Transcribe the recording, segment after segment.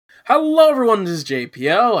Hello everyone, this is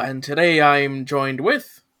JPL, and today I'm joined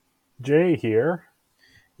with... Jay here.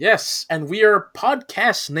 Yes, and we are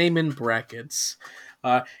podcast name in brackets.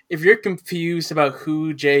 If you're confused about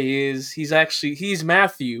who Jay is, he's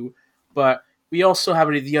Matthew, but we also have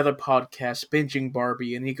the other podcast, Binging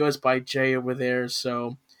Barbie, and he goes by Jay over there,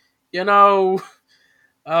 so, you know,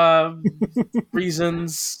 uh,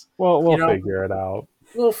 reasons, Well, you we'll know, figure it out.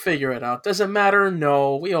 we'll figure it out. Doesn't matter,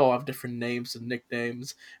 no, we all have different names and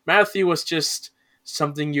nicknames. Matthew was just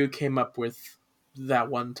something you came up with that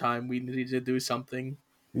one time we needed to do something.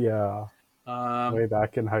 Yeah, Um, way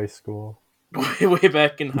back in high school. way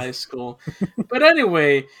back in high school. But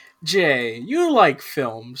anyway, Jay, you like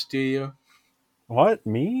films, do you? What,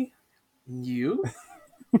 me? You?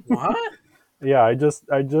 What? Yeah, I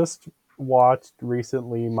just watched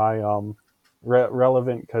recently my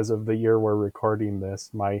relevant because of the year we're recording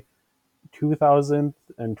this, my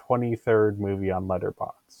 2023 movie on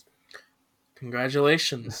Letterboxd.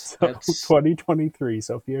 Congratulations. So That's 2023,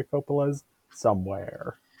 Sofia Coppola's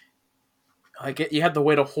Somewhere. I get you had to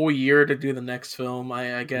wait a whole year to do the next film, I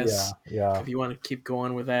Yeah, guess, yeah. if you want to keep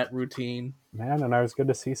going with that routine. Man, and I was good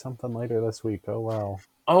to see something later this week. Oh well.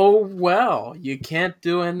 Oh well, you can't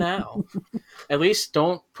do it now. At least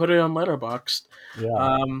don't put it on Letterboxd.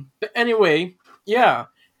 Yeah. But anyway, yeah,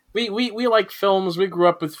 we like films. We grew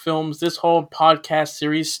up with films. This whole podcast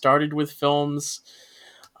series started with films.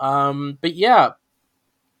 But yeah,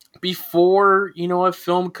 before a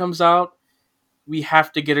film comes out, we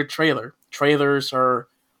have to get a trailer. Trailers are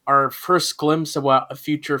our first glimpse of what a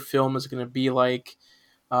future film is going to be like.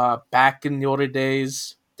 Back in the older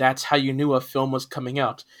days, that's how you knew a film was coming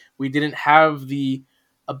out. We didn't have the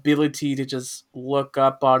ability to just look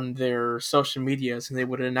up on their social medias and they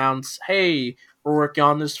would announce, "Hey, we're working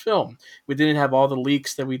on this film." We didn't have all the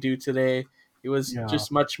leaks that we do today. It was Yeah. just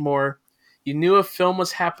much more. You knew a film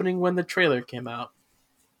was happening when the trailer came out,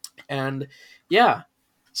 and yeah,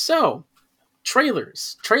 so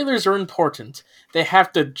trailers are important. They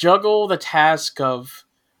have to juggle the task of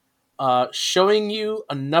showing you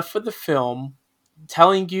enough of the film,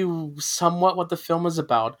 telling you somewhat what the film is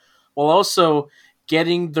about, while also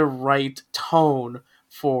getting the right tone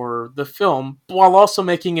for the film, while also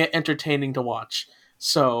making it entertaining to watch.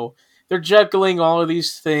 So they're juggling all of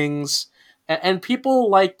these things, and people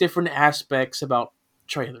like different aspects about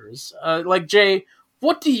trailers. Like Jay,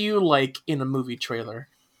 what do you like in a movie trailer?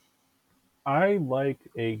 I like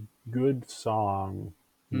a good song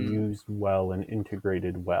Hmm. used well and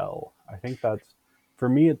integrated well. I think that's, for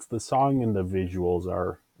me, it's the song and the visuals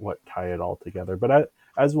are what tie it all together. But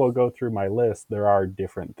as we'll go through my list, there are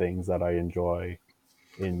different things that I enjoy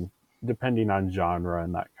in depending on genre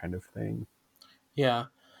and that kind of thing. Yeah.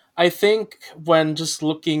 I think when just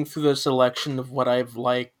looking through the selection of what I've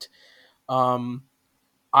liked, um,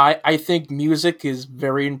 I think music is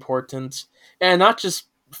very important, and not just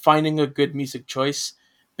finding a good music choice,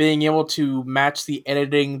 being able to match the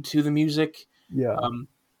editing to the music. Yeah. Um,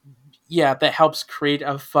 yeah, that helps create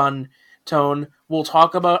a fun tone. We'll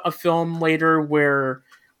talk about a film later where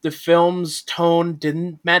the film's tone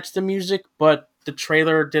didn't match the music, but the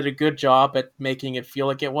trailer did a good job at making it feel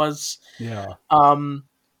like it was. Yeah. Um,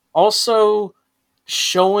 Also,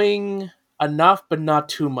 showing enough but not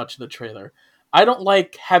too much of the trailer. I don't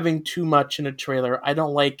like having too much in a trailer. I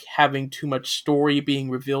don't like having too much story being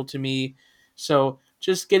revealed to me. So,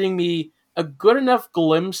 just getting me a good enough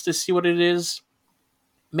glimpse to see what it is,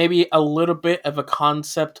 maybe a little bit of a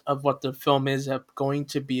concept of what the film is going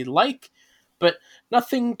to be like, but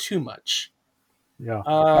nothing too much. Yeah.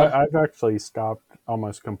 Uh, I've actually stopped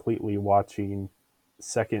almost completely watching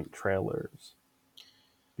second trailers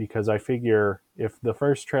because I figure if the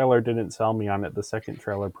first trailer didn't sell me on it, the second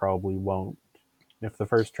trailer probably won't. If the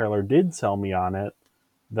first trailer did sell me on it,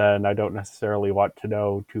 then I don't necessarily want to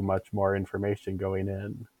know too much more information going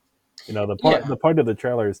in. You know, yeah, the point of the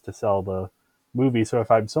trailer is to sell the movie. So if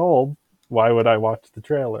I'm sold, why would I watch the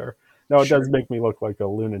trailer? Now it does sure. make me look like a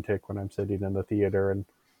lunatic when I'm sitting in the theater and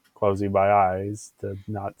closing my eyes to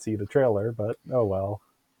not see the trailer, but oh well.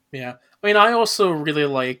 Yeah. I mean, I also really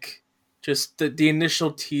like just the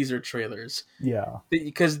initial teaser trailers Yeah,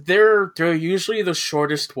 because they're usually the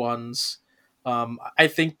shortest ones. I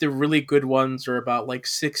think the really good ones are about like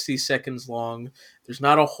 60 seconds long. There's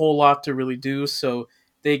not a whole lot to really do, so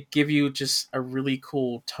they give you just a really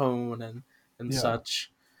cool tone and yeah.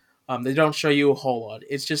 such. They don't show you a whole lot.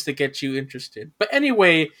 It's just to get you interested. But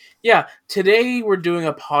anyway, yeah, today we're doing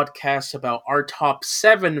a podcast about our top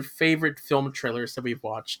 7 favorite film trailers that we've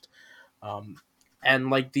watched. Um, and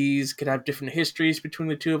like these could have different histories between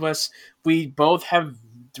the two of us. We both have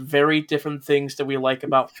very different things that we like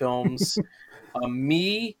about films.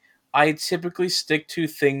 Me, I typically stick to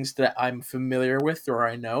things that I'm familiar with or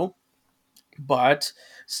I know, but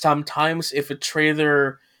sometimes if a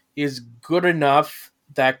trailer is good enough,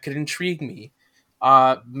 that could intrigue me.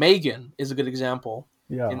 Megan is a good example.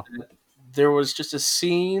 In Yeah. that there was just a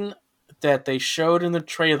scene that they showed in the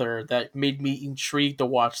trailer that made me intrigued to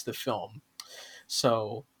watch the film.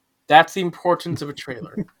 So that's the importance of a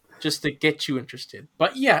trailer, just to get you interested.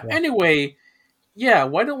 But yeah, Yeah. anyway, yeah,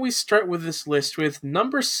 why don't we start with this list with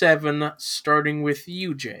number 7, starting with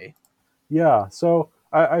you, Jay? Yeah. So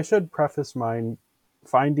I should preface mine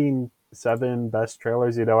finding seven best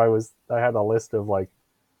trailers. I had a list of like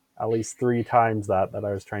at least three times that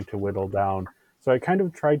I was trying to whittle down. So I kind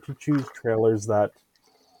of tried to choose trailers that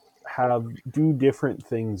have do different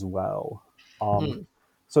things well. Um, Hmm.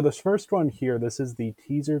 so this first one here, this is the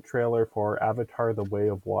teaser trailer for Avatar: The Way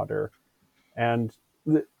of Water, and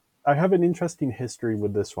th- I have an interesting history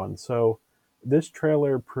with this one. So this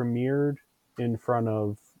trailer premiered in front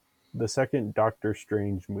of the second Doctor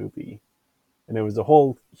Strange movie, and it was a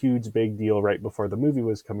whole huge big deal right before the movie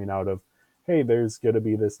was coming out of, hey, there's going to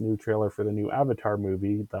be this new trailer for the new Avatar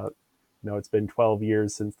movie that, it's been 12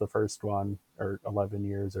 years since the first one, or 11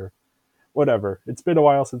 years, or whatever. It's been a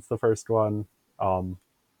while since the first one. Um,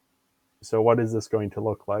 so what is this going to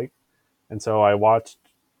look like? And so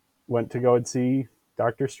went to go and see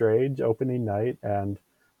Doctor Strange opening night and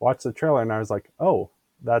watched the trailer, and I was like, oh,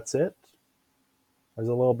 that's it? I was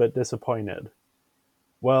a little bit disappointed.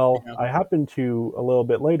 Well, Yeah. I happened to a little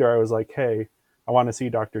bit later, I was like, hey, I want to see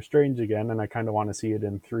Doctor Strange again, and I kind of want to see it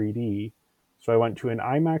in 3D. So I went to an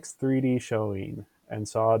IMAX 3D showing and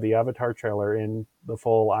saw the Avatar trailer in the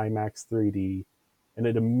full IMAX 3D, and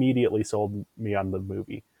it immediately sold me on the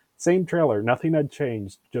movie. Same trailer, nothing had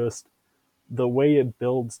changed, just the way it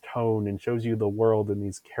builds tone and shows you the world and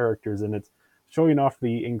these characters, and it's showing off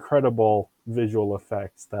the incredible visual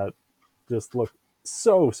effects that just look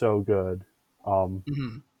so good. Um,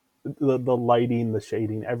 Hmm. the lighting, the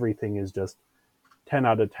shading, everything is just 10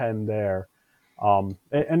 out of 10 there.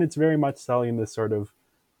 And it's very much selling this sort of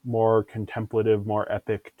more contemplative, more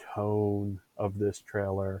epic tone of this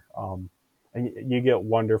trailer. And you get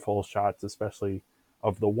wonderful shots, especially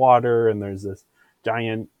of the water, and there's this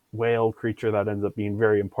giant whale creature that ends up being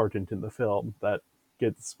very important in the film that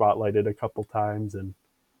gets spotlighted a couple times. And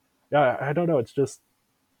yeah, I don't know, it's just,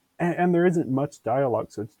 and there isn't much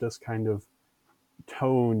dialogue, so it's just kind of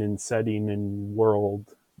tone and setting and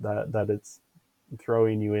world that it's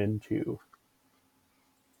throwing you into.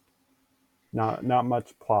 Not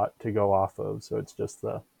much plot to go off of, so it's just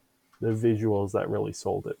the visuals that really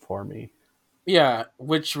sold it for me. Yeah,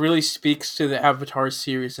 which really speaks to the Avatar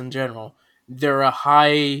series in general. They're a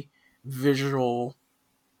high visual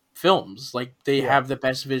films. Like they Yeah, have the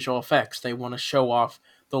best visual effects. They want to show off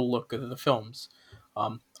the look of the films.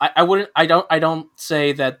 I wouldn't. I don't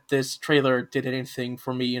say that this trailer did anything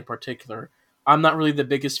for me in particular. I'm not really the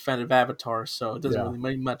biggest fan of Avatar, so it doesn't yeah,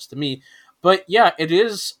 really mean much to me. But yeah, it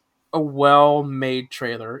is a well-made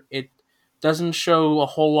trailer. It doesn't show a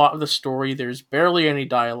whole lot of the story. There's barely any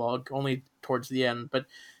dialogue, only towards the end. But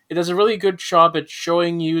it does a really good job at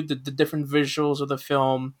showing you the different visuals of the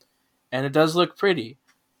film, and it does look pretty,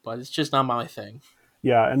 but it's just not my thing.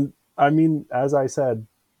 yeah. And I mean, as I said,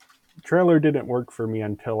 trailer didn't work for me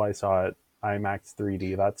until I saw it IMAX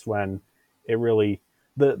 3D. That's when it really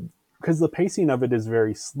the because the pacing of it is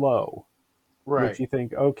very slow, which Right. you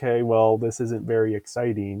think, okay, well, this isn't very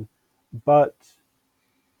exciting, but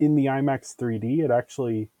in the IMAX 3D, it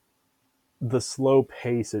actually the slow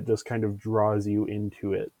pace, it just kind of draws you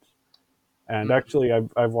into it. And Mm. actually,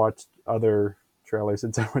 I've watched other trailers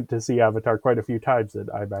since I went to see Avatar quite a few times at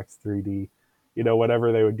IMAX 3D.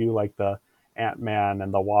 Whatever they would do, like the Ant Man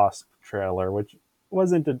and the Wasp trailer, which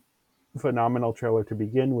wasn't a phenomenal trailer to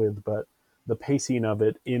begin with, but the pacing of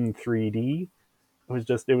it in 3D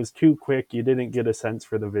it was too quick. You didn't get a sense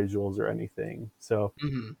for the visuals or anything. So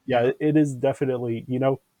yeah, Yeah. it is definitely,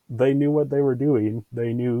 they knew what they were doing.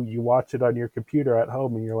 They knew you watch it on your computer at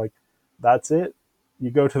home and you're like, that's it. You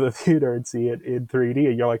go to the theater and see it in 3D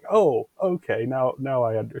and you're like, oh, okay, now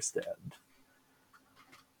I understand.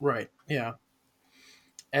 Right. Yeah.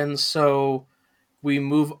 And so we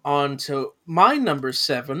move on to my number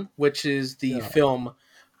 7, which is the Yeah. film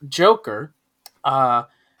Joker. Uh,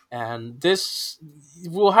 and this,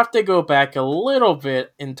 we'll have to go back a little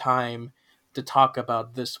bit in time to talk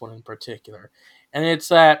about this one in particular. And it's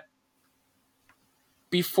that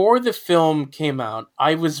before the film came out,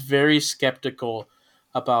 I was very skeptical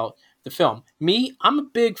about the film. Me, I'm a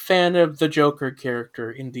big fan of the Joker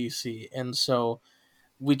character in DC, and so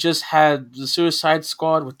we just had the Suicide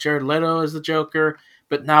Squad with Jared Leto as the Joker.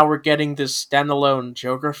 but now we're getting this standalone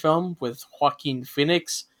Joker film with Joaquin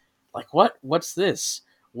Phoenix. Like, what's this?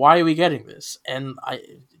 Why are we getting this? And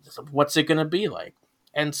what's it gonna be like?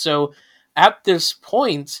 And so at this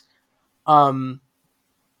point, um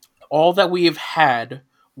all that we have had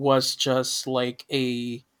was just like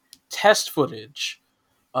a test footage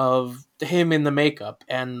of him in the makeup.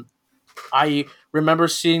 And I remember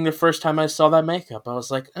seeing the first time I saw that makeup, I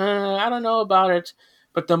was like, I don't know about it.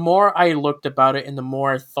 But the more I looked about it and the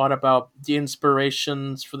more I thought about the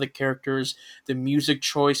inspirations for the characters, the music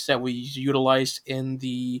choice that we utilized in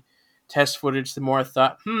the test footage, the more I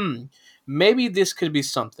thought, maybe this could be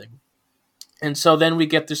something. And so then we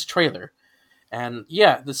get this trailer. And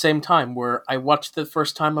yeah, at the same time, where I watched it the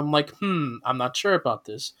first time, I'm like, I'm not sure about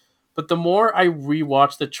this. But the more I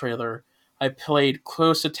rewatched the trailer, I paid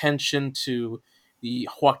close attention to the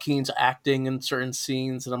Joaquin's acting in certain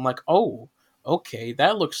scenes, and I'm like, oh, okay,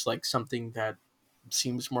 that looks like something that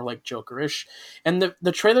seems more like Jokerish. And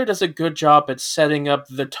the trailer does a good job at setting up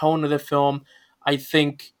the tone of the film. I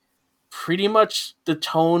think pretty much the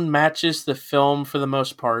tone matches the film for the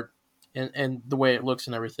most part, and the way it looks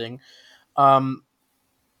and everything. Um,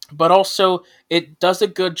 but also it does a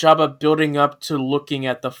good job of building up to looking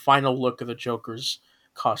at the final look of the Joker's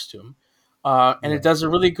costume. And it Yeah. does a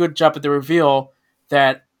really good job at the reveal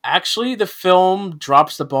that actually the film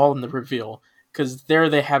drops the ball in the reveal, because there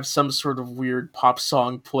they have some sort of weird pop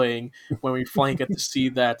song playing when we finally get to see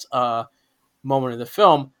that moment of the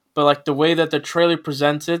film. But like the way that the trailer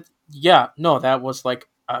presents it, yeah, no, that was like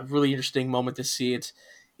a really interesting moment to see it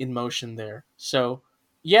in motion there. So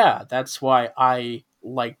yeah, that's why I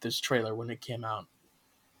liked this trailer when it came out.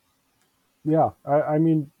 Yeah, I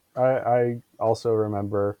mean, I also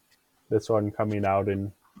remember this one coming out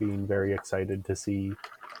and being very excited to see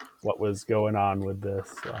what was going on with this.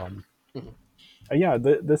 Mhm. And yeah,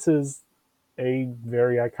 this is a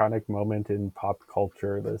very iconic moment in pop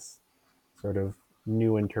culture. This sort of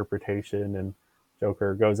new interpretation, and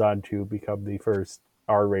Joker goes on to become the first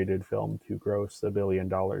R-rated film to gross $1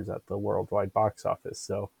 billion at the worldwide box office.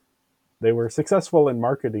 So they were successful in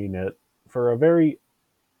marketing it for a very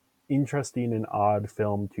interesting and odd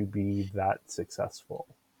film to be that successful.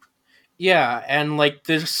 Yeah, and like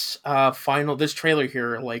this trailer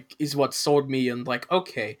here like is what sold me, and like,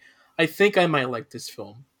 okay, I think I might like this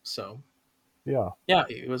film. So Yeah. yeah,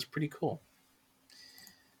 it was pretty cool.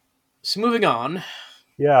 So moving on.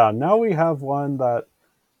 Yeah, now we have one that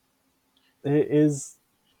is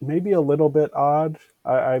maybe a little bit odd.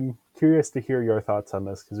 I'm curious to hear your thoughts on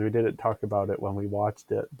this because we didn't talk about it when we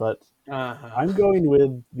watched it, but Uh, I'm going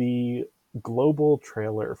with the global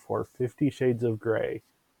trailer for 50 Shades of Grey.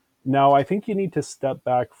 Now, I think you need to step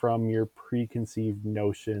back from your preconceived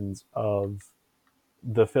notions of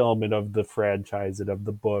the film and of the franchise and of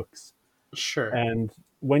the books. sure. And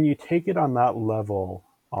when you take it on that level,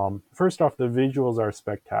 first off, the visuals are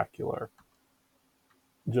spectacular.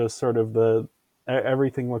 Just sort of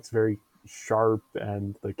everything looks very sharp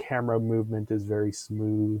and the camera movement is very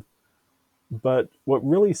smooth. But what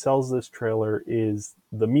really sells this trailer is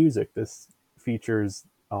the music. This features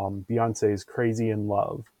Beyonce's Crazy in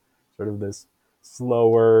Love, sort of this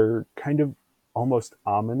slower, kind of almost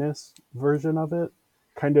ominous version of it.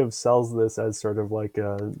 Kind of sells this as sort of like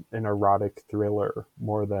an erotic thriller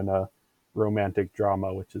more than a romantic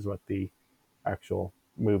drama, which is what the actual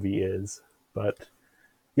movie is. But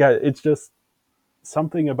yeah, it's just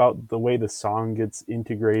something about the way the song gets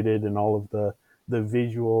integrated and all of the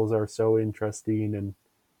visuals are so interesting. And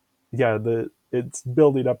yeah, the it's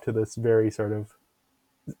building up to this very sort of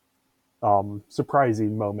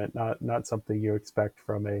surprising moment, not something you expect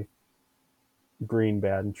from a Green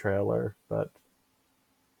Band trailer. But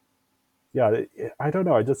yeah, I don't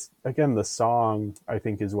know, I just, again, the song I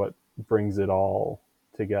think is what brings it all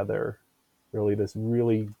together. Really, this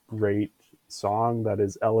really great song that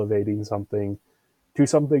is elevating something to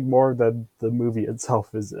something more than the movie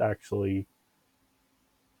itself is actually.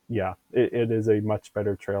 Yeah, it is a much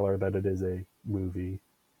better trailer than it is a movie.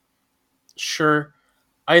 Sure.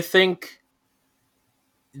 I think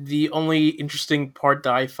the only interesting part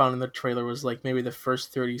that I found in the trailer was like maybe the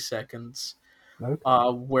first 30 seconds, Okay.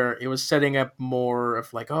 where it was setting up more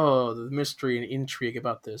of like, oh, the mystery and intrigue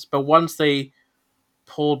about this. But once they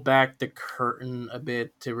pulled back the curtain a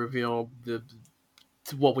bit to reveal the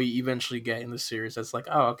what we eventually get in the series, that's like,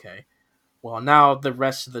 oh, okay. Well, now the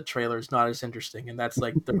rest of the trailer is not as interesting, and that's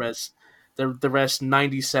like the rest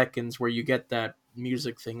 90 seconds where you get that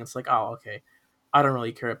music thing. It's like, oh, okay. I don't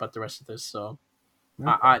really care about the rest of this, so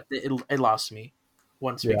Okay. it lost me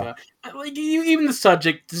once we Yeah. got like even the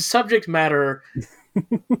subject matter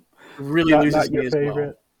really Not loses not your me as well.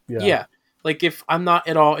 favorite. Yeah. Yeah, Like if I'm not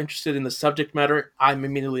at all interested in the subject matter, I'm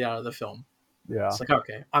immediately out of the film. Yeah. It's like,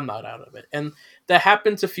 okay, I'm not out of it. And that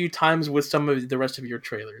happens a few times with some of the rest of your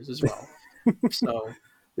trailers as well. So,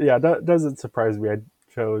 Yeah, that doesn't surprise me. I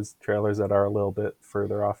chose trailers that are a little bit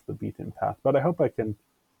further off the beaten path, but I hope I can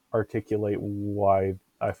articulate why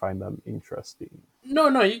I find them interesting. no,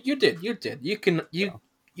 no, you did. You did. Yeah.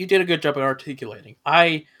 You did a good job at articulating.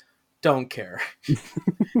 I don't care.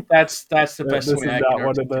 That's the best This way is I can not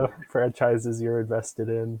one of articulate. the franchises you're invested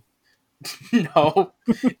in. No,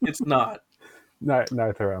 it's not.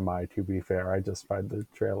 Neither am I, to be fair. I just find the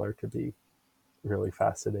trailer to be really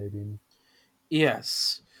fascinating.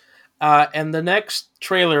 Yes. And the next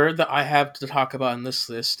trailer that I have to talk about in this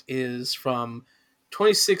list is from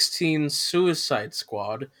 2016 Suicide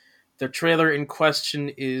Squad. The trailer in question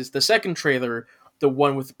is the second trailer, the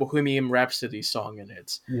one with Bohemian Rhapsody song in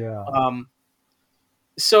it. Yeah. Um,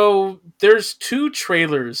 so there's two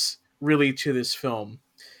trailers really to this film.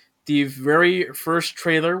 The very first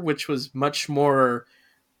trailer, which was much more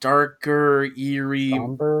darker, eerie,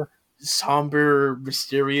 Somber. somber,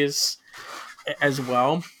 mysterious as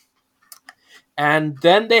well. And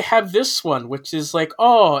then they have this one, which is like,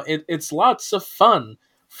 oh, it's lots of fun,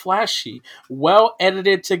 flashy, well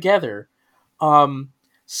edited together. Um,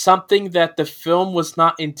 Something that the film was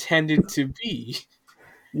not intended to be.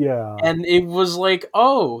 Yeah. And it was like,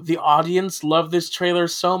 oh, the audience loved this trailer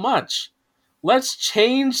so much. Let's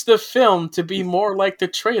change the film to be more like the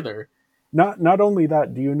trailer. Not only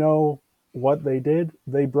that, do you know what they did?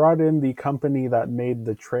 They brought in the company that made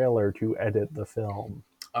the trailer to edit the film,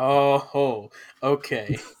 Oh,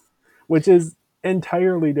 okay. which is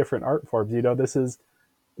entirely different art forms. This is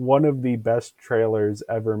one of the best trailers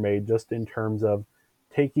ever made, just in terms of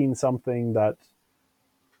taking something that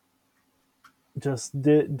just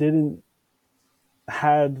didn't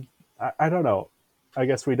had I don't know. I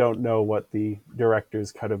guess we don't know what the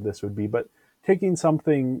director's cut of this would be, but taking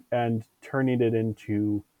something and turning it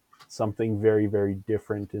into something very, very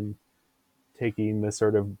different, and taking this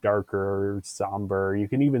sort of darker, somber. You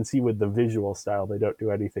can even see with the visual style, they don't do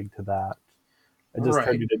anything to that. And just Right.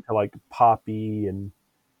 turned it into like poppy and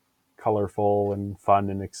colorful and fun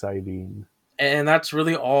and exciting. And that's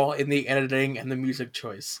really all in the editing and the music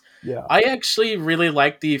choice. Yeah. I actually really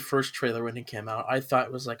liked the first trailer when it came out. I thought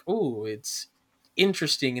it was like, oh, it's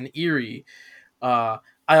interesting and eerie. Uh,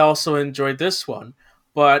 I also enjoyed this one,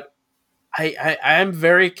 but I am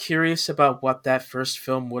very curious about what that first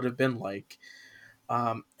film would have been like.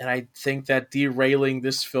 And I think that derailing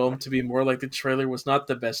this film to be more like the trailer was not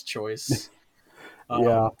the best choice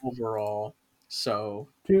Yeah. overall. So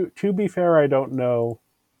To be fair, I don't know,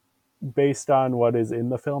 based on what is in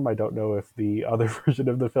the film, I don't know if the other version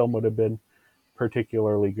of the film would have been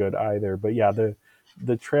particularly good either. But yeah,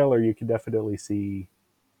 the trailer, you can definitely see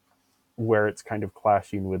where it's kind of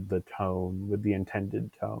clashing with the tone, with the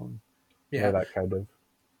intended tone, where yeah, that kind of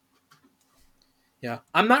yeah.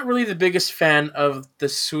 I'm not really the biggest fan of the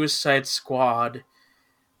Suicide Squad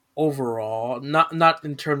overall. Not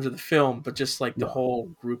in terms of the film, but just like the yeah. whole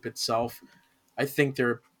group itself. I think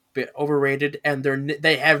they're a bit overrated, and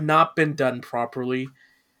they have not been done properly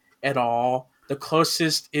at all. The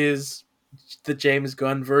closest is the James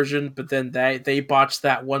Gunn version, but then they botched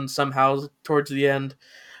that one somehow towards the end.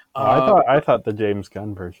 I thought the James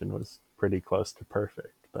Gunn version was pretty close to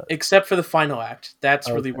perfect, but Except for the final act, that's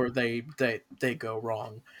really okay. where they go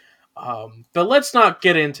wrong. But let's not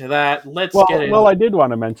get into that. Let's get Well, in. I did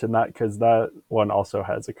want to mention that because that one also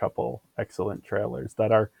has a couple excellent trailers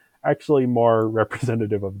that are actually more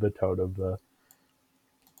representative of the tone of the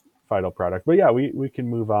final product. But yeah, we can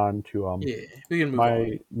move on to Yeah, we can move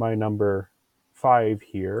on. my number 5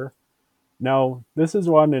 here. Now, this is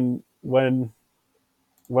one, and when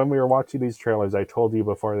we were watching these trailers, I told you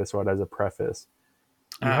before this one as a preface,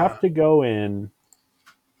 you have Ah, to go in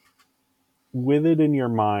with it in your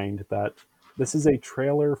mind that this is a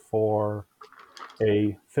trailer for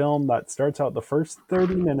a film that starts out, the first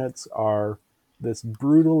 30 minutes are this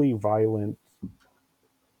brutally violent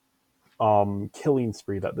killing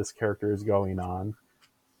spree that this character is going on,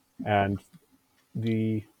 and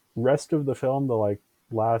the rest of the film, the like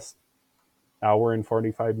last hour and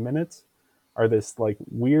 45 minutes, are this like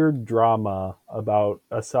weird drama about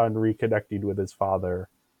a son reconnecting with his father.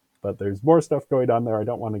 But there's more stuff going on there. I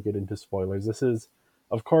don't want to get into spoilers. This is,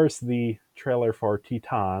 of course, the trailer for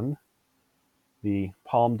Titan, the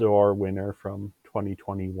Palme d'Or winner from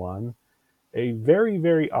 2021. A very,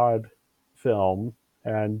 very odd film,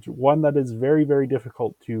 and one that is very, very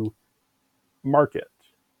difficult to market.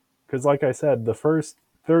 Because, like I said, the first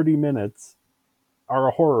 30 minutes are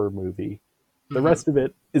a horror movie. The mhm. rest of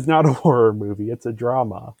it is not a horror movie, it's a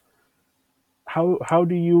drama. how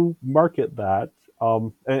do you market that?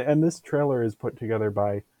 And this trailer is put together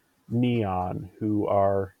by Neon, who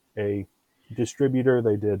are a distributor.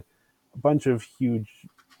 They did a bunch of huge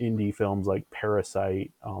indie films like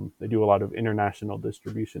Parasite. They do a lot of international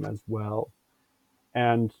distribution as well,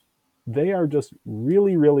 and they are just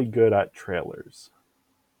really, really good at trailers.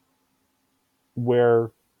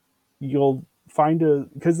 Where you'll find a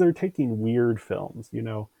because they're taking weird films,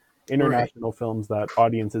 Right. international films that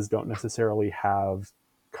audiences don't necessarily have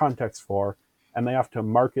context for, and they have to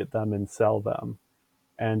market them and sell them.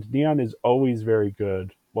 And Neon is always very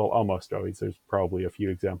good. Well, almost always. There's probably a few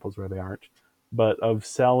examples where they aren't, but of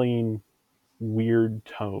selling weird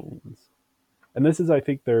tones. And this is, I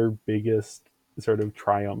think, their biggest sort of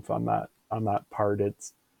triumph on that part.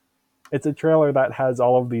 It's a trailer that has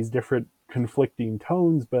all of these different conflicting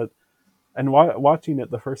tones, but and watching it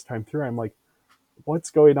the first time through, I'm like,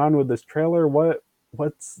 what's going on with this trailer?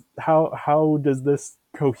 What's how does this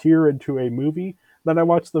cohere into a movie? Then I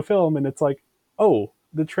watch the film and it's like, oh,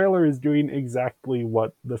 the trailer is doing exactly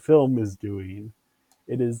what the film is doing.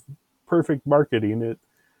 It is perfect marketing.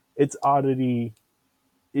 Its oddity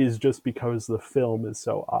is just because the film is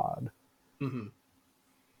so odd. Hmm.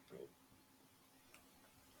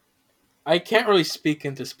 I can't really speak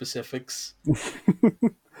into specifics.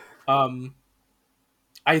 Um,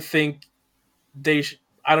 I think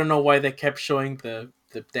I don't know why they kept showing the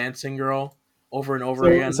dancing girl over and over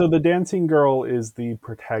So again. the dancing girl is the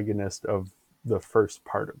protagonist of the first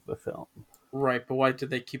part of the film. Right, but why did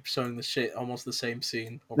they keep showing the shit almost the same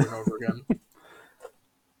scene over and over again?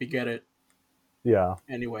 You get it. Yeah.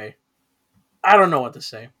 Anyway, I don't know what to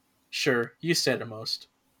say. Sure, you said it most.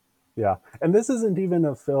 Yeah. And this isn't even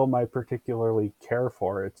a film I particularly care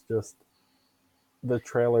for. It's just the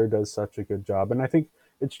trailer does such a good job. And I think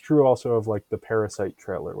it's true also of like the Parasite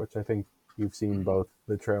trailer, which I think you've seen Hmm. both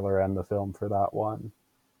the trailer and the film for that one.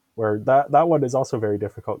 Where that one is also very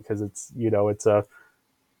difficult because it's a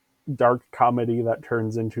dark comedy that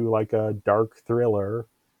turns into like a dark thriller.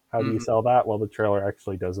 How do you Hmm. sell that? Well, the trailer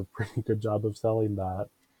actually does a pretty good job of selling that.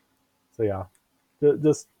 So yeah,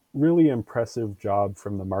 just really impressive job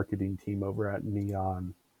from the marketing team over at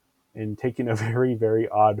Neon in taking a very, very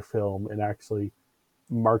odd film and actually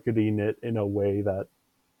marketing it in a way that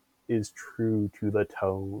is true to the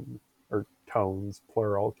tone, or tones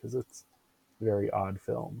plural, because it's a very odd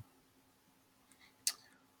film.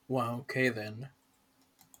 Well, okay then.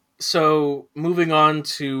 So moving on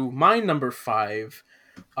to my number five,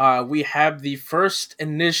 we have the first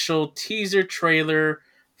initial teaser trailer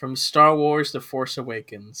from Star Wars: The Force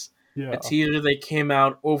Awakens. A Yeah. teaser that came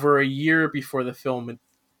out over a year before the film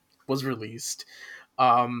was released.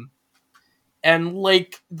 Um, and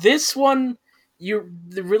like this one, you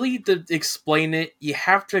really to explain it, you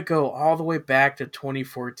have to go all the way back to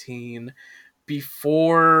 2014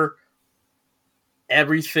 before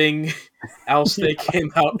everything else that Yeah.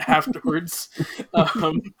 came out afterwards.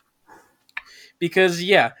 Um, because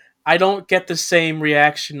yeah, I don't get the same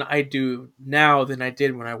reaction I do now than I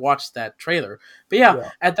did when I watched that trailer. But yeah, Yeah.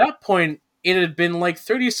 at that point, it had been like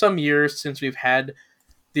 30 some years since we've had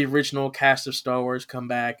the original cast of Star Wars come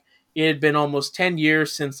back. It had been almost 10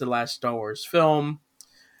 years since the last Star Wars film.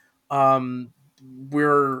 Um,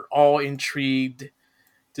 we're all intrigued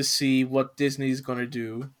to see what Disney's going to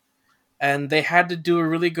do. And they had to do a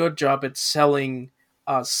really good job at selling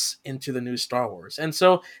us into the new Star Wars. And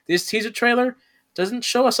so this teaser trailer doesn't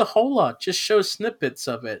show us a whole lot, just shows snippets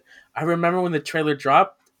of it. I remember when the trailer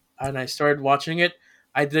dropped and I started watching it,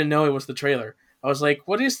 I didn't know it was the trailer. I was like,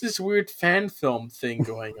 what is this weird fan film thing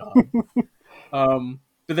going on?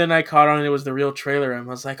 But then I caught on and it was the real trailer and I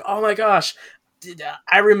was like, oh my gosh.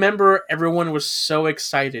 I remember everyone was so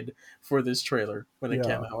excited for this trailer when it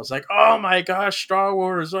came Yeah. out. I was like, oh my gosh, Star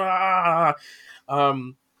Wars. Ah!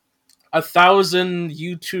 Um, 1,000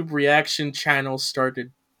 YouTube reaction channels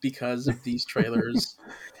started because of these trailers.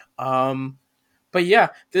 Um, but yeah,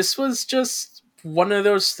 this was just one of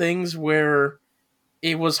those things where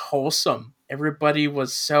it was wholesome. Everybody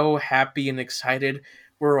was so happy and excited.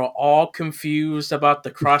 We were all confused about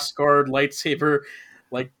the crossguard lightsaber.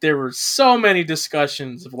 Like there were so many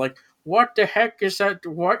discussions of like, what the heck is that?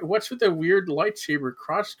 What's with the weird lightsaber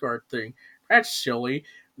crossguard thing? That's silly.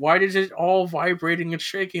 Why is it all vibrating and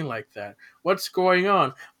shaking like that? What's going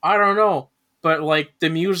on? I don't know. But like the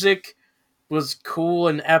music was cool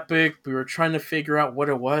and epic. We were trying to figure out what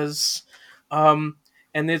it was. Um,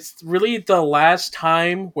 and it's really the last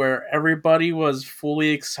time where everybody was fully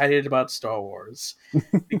excited about Star Wars.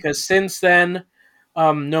 Because since then,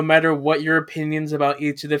 no matter what your opinions about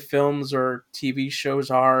each of the films or TV shows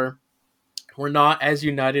are, we're not as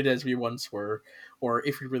united as we once were, or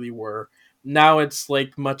if we really were. now it's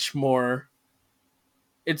like much more.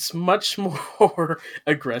 It's much more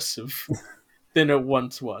aggressive than it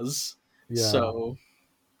once was. Yeah. So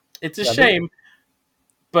it's a Yeah. shame.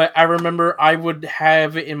 But I remember I would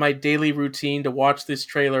have it in my daily routine to watch this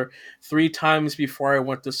trailer 3 times before I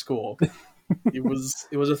went to school. It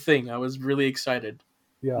was a thing. I was really excited.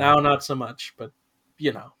 Yeah. Now not so much, but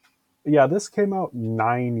you know. Yeah. This came out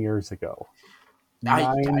 9 years ago.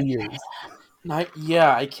 I, 9 years.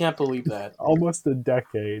 yeah, I can't believe that. Almost a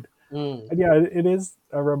decade. Mm. And yeah, it is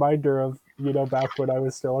a reminder of, back when I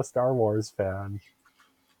was still a Star Wars fan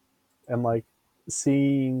and like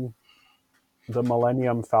seeing the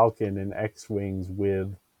Millennium Falcon and X Wings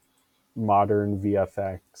with modern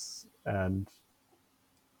VFX and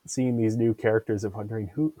seeing these new characters and wondering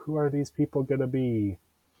who are these people gonna be?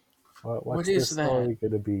 What What's is this that? story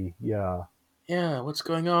gonna be? Yeah. Yeah, what's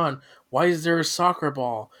going on? Why is there a soccer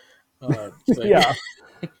ball? It's like, Yeah.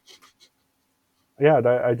 Yeah, and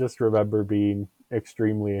I just remember being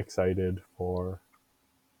extremely excited for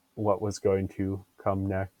what was going to come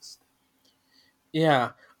next.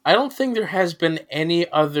 yeah, I don't think there has been any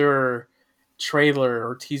other trailer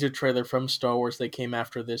or teaser trailer from Star Wars that came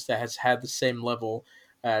after this that has had the same level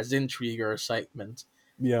as intrigue or excitement.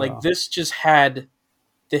 Like Yeah. this just had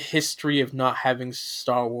the history of not having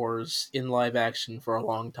Star Wars in live action for a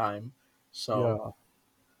long time. So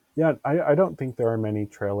Yeah. Yeah, I don't think there are many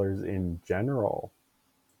trailers in general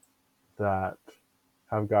that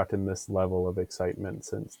have gotten this level of excitement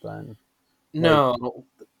since then. Like, no,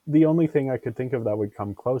 the only thing I could think of that would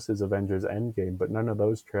come close is Avengers Endgame, but none of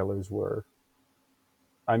those trailers were.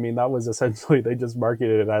 I mean, that was essentially, they just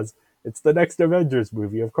marketed it as it's the next Avengers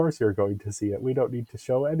movie. Of course you're going to see it. We don't need to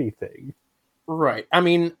show anything. right. I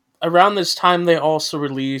mean, around this time they also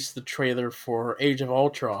released the trailer for Age of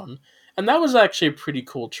Ultron, and that was actually a pretty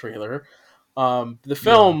cool trailer. The Yeah.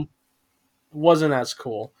 film wasn't as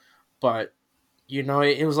cool, but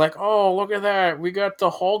it was like, oh, look at that, we got the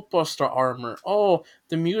Hulkbuster armor. Oh,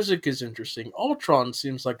 the music is interesting. Ultron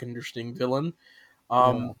seems like an interesting villain. Yeah.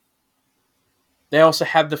 Um, they also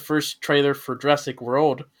had the first trailer for Jurassic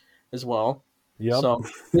World as well. Yep. So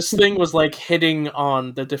this thing was like hitting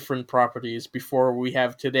on the different properties before we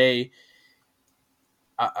have today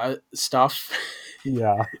stuff,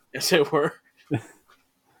 Yeah. as it were.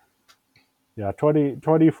 Yeah.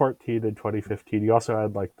 2014 and 2015. You also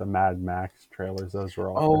had like the Mad Max trailers. Those were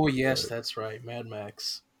all Oh pretty yes, good. that's right, Mad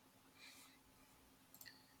Max.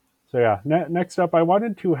 So yeah, next up, I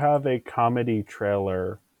wanted to have a comedy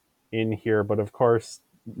trailer in here, but of course,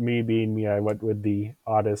 me being me, I went with the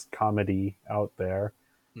oddest comedy out there.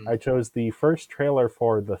 Hmm. I chose the first trailer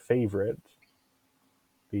for The Favorite,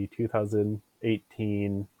 the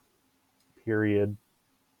 2018 period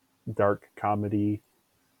dark comedy.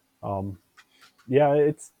 Um, yeah,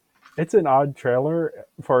 it's an odd trailer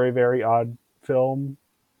for a very odd film.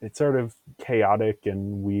 It's sort of chaotic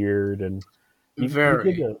and weird, and you get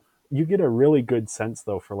Very. a really good sense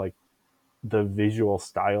though for like the visual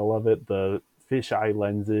style of it, the fisheye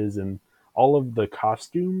lenses, and all of the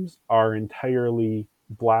costumes are entirely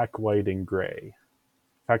black, white, and gray.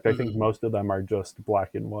 In fact, I think Hmm. most of them are just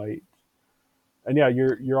black and white. And yeah,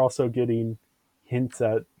 you're also getting hints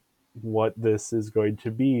at what this is going to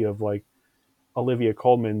be of like Olivia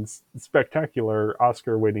Colman's spectacular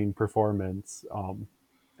Oscar-winning performance,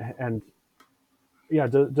 and yeah,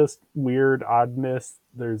 just weird oddness.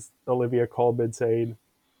 There's Olivia Colman saying,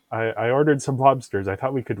 I ordered some lobsters. I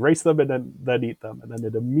thought we could race them and then eat them. And then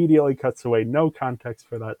it immediately cuts away. No context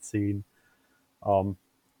for that scene. Um,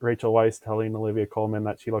 Rachel Weisz telling Olivia Colman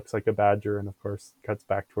that she looks like a badger, and of course cuts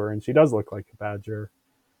back to her, and she does look like a badger.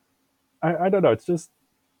 I don't know.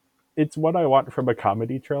 It's what I want from a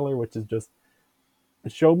comedy trailer, which is just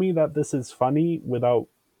show me that this is funny without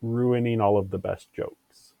ruining all of the best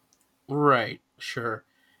jokes. Right, sure.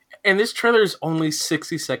 And this trailer is only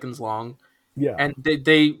 60 seconds long, Yeah, and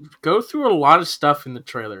they go through a lot of stuff in the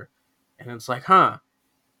trailer. And it's like, huh,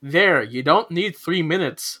 there, you don't need 3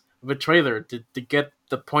 minutes of a trailer to get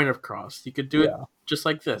the point across. You could do it yeah, just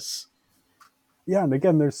like this. yeah. And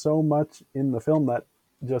again, there's so much in the film that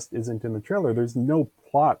just isn't in the trailer. There's no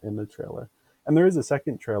plot in the trailer. And there is a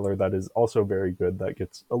second trailer that is also very good that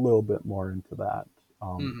gets a little bit more into that.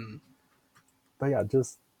 Um, Hmm. but yeah,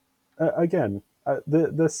 just again,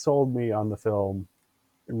 this sold me on the film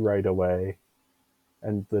right away,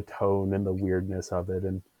 and the tone and the weirdness of it.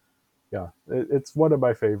 And yeah, it's one of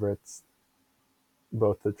my favorites,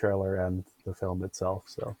 both the trailer and the film itself.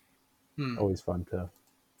 So Hmm. always fun to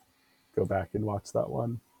go back and watch that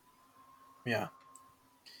one. Yeah.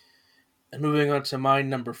 And moving on to my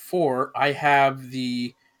number four, I have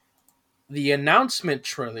the the announcement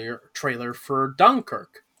trailer for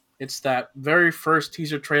Dunkirk. It's that very first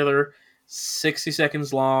teaser trailer, 60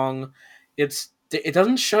 seconds long. It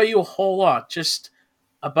doesn't show you a whole lot, just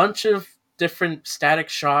a bunch of different static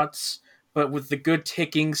shots, but with the good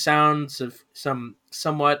ticking sounds of some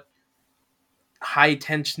somewhat high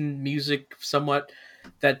tension music, somewhat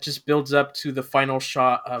that just builds up to the final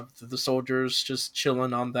shot of the soldiers just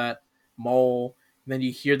chilling on that mole. And then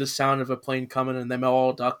you hear the sound of a plane coming and them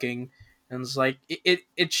all ducking, and it's like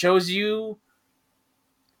it shows you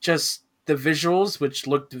just the visuals, which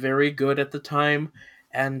looked very good at the time,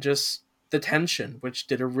 and just the tension, which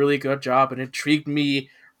did a really good job and intrigued me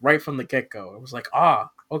right from the get go. It was like,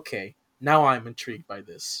 okay, now I'm intrigued by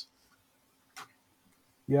this.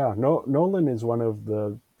 Yeah, no, Nolan is one of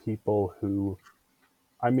the people who,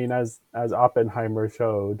 I mean, as Oppenheimer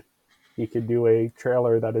showed, he could do a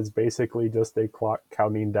trailer that is basically just a clock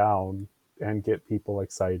counting down and get people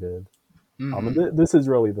excited. And Mm-hmm. this is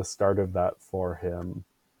really the start of that for him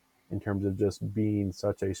in terms of just being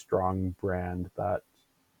such a strong brand that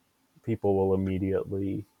people will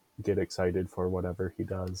immediately get excited for whatever he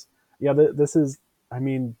does. Yeah, this is, I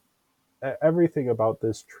mean, everything about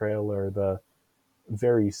this trailer, the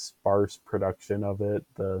very sparse production of it,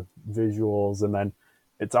 the visuals, and then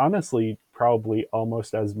it's honestly probably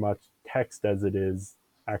almost as much text as it is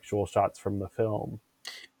actual shots from the film,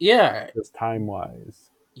 Yeah, just time wise.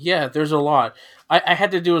 yeah, there's a lot. I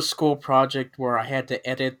had to do a school project where I had to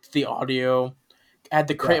edit the audio. I had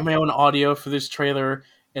to create Yeah, my own audio for this trailer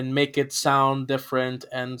and make it sound different.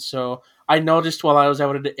 And so I noticed while I was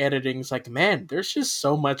out editing, it's like, man, there's just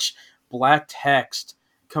so much black text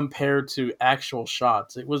compared to actual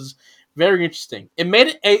shots. It was very interesting. It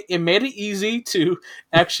made it easy to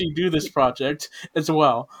actually do this project as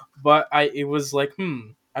well. But it was like,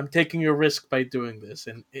 I'm taking a risk by doing this,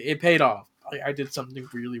 and it paid off. I did something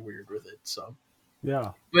really weird with it. So,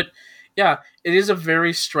 yeah, but yeah, it is a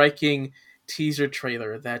very striking teaser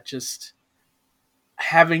trailer that just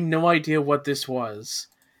having no idea what this was,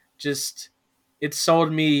 just it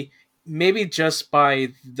sold me maybe just by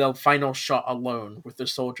the final shot alone with the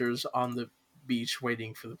soldiers on the beach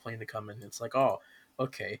waiting for the plane to come in. It's like, oh,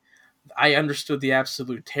 okay. I understood the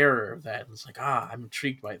absolute terror of that. It's like, I'm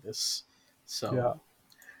intrigued by this. So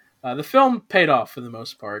yeah, the film paid off for the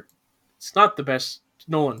most part. It's not the best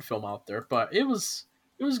Nolan film out there, but it was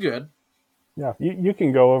good. yeah. You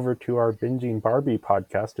can go over to our Binging Barbie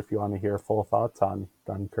podcast if you want to hear full thoughts on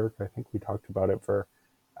Dunkirk. I think we talked about it for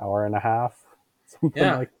an hour and a half, something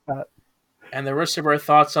Yeah, like that. and the rest of our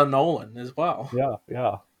thoughts on Nolan as well. Yeah,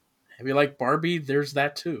 yeah. If you like Barbie, there's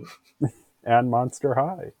that too, And Monster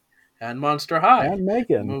High. and Monster High, And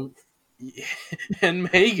Megan. Mo-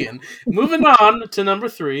 and Megan. Moving on to number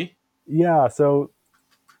three. Yeah, so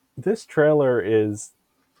this trailer is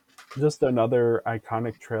just another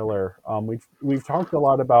iconic trailer. We've talked a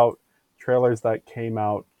lot about trailers that came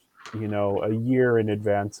out, a year in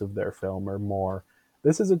advance of their film or more.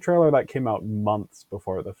 This is a trailer that came out months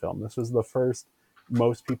before the film. This was the first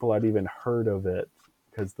most people had even heard of it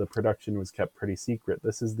because the production was kept pretty secret.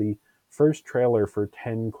 This is the first trailer for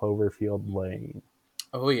 10 Cloverfield Lane.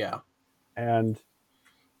 Oh yeah. And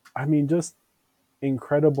I mean, just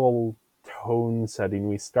incredible tone setting.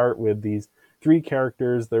 We start with these three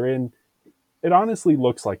characters. It honestly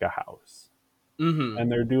looks like a house. Mm-hmm.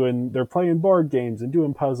 And they're playing board games and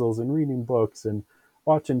doing puzzles and reading books and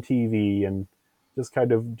watching TV and just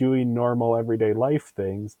kind of doing normal everyday life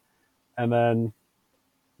things. And then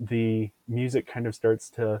the music kind of starts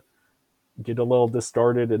to get a little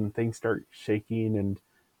distorted and things start shaking and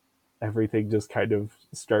everything just kind of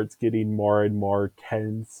starts getting more and more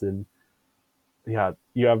tense. And yeah,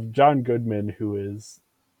 you have John Goodman, who is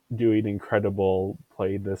doing incredible,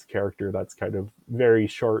 playing this character that's kind of very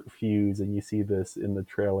short fuse, and you see this in the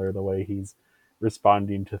trailer, the way he's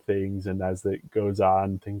responding to things, and as it goes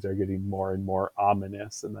on, things are getting more and more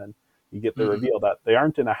ominous, and then you get the Mm-hmm. reveal that they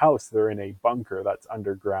aren't in a house, they're in a bunker that's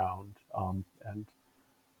underground. And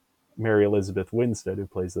Mary Elizabeth Winstead, who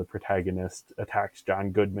plays the protagonist, attacks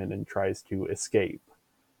John Goodman and tries to escape,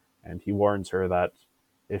 and he warns her that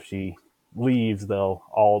if she leaves, they'll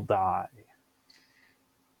all die.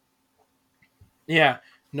 Yeah.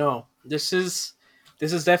 No. This was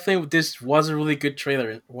a really good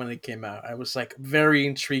trailer when it came out. I was like very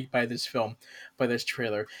intrigued by this film, by this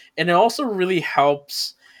trailer. And it also really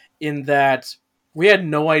helps in that we had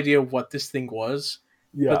no idea what this thing was,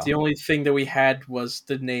 but Yeah, the only thing that we had was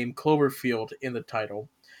the name Cloverfield in the title,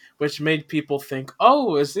 which made people think,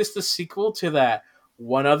 "Oh, is this the sequel to that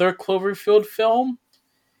one other Cloverfield film?"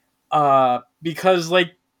 Because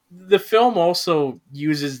like the film also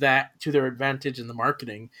uses that to their advantage in the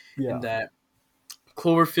marketing, in Yeah. that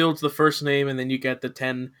Cloverfield's the first name, and then you get the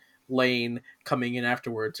 10 lane coming in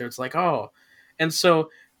afterwards. So it's like, oh. And so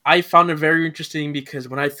I found it very interesting because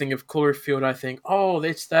when I think of Cloverfield, I think, oh,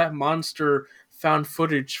 it's that monster found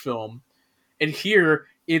footage film. And here,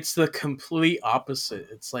 it's the complete opposite.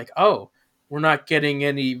 It's like, oh, we're not getting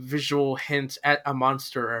any visual hints at a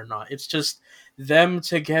monster or not. It's just them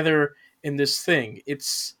together in this thing.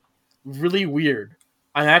 It's really weird.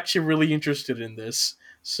 I'm actually really interested in this.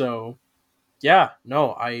 So yeah,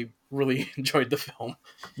 no, I really enjoyed the film.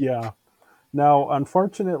 Yeah. Now,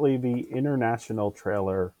 unfortunately, the international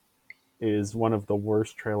trailer is one of the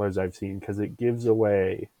worst trailers I've seen because it gives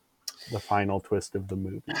away the final twist of the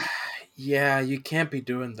movie. Yeah, you can't be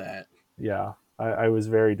doing that. Yeah, I was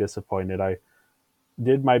very disappointed. I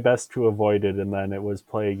did my best to avoid it, and then it was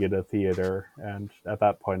playing in a theater, and at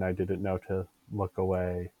that point, I didn't know to look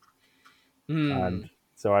away. And Hmm.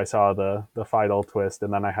 so I saw the final twist,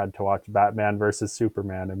 and then I had to watch Batman versus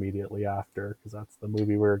Superman immediately after because that's the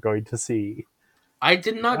movie we were going to see. I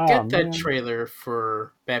did not Oh get that man, trailer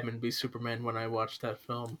for Batman v Superman when I watched that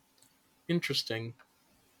film. Interesting.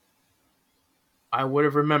 I would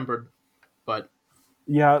have remembered, but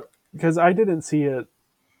yeah, because I didn't see it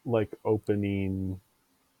like opening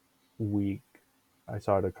week. I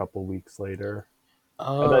saw it a couple weeks later,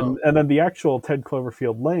 oh, and then the actual 10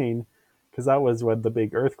 Cloverfield Lane, because that was when the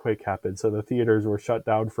big earthquake happened. So the theaters were shut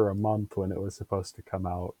down for a month when it was supposed to come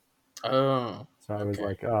out. oh, So I was okay.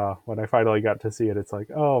 like, when I finally got to see it, it's like,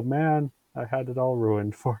 oh man, I had it all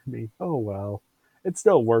ruined for me. Oh well. It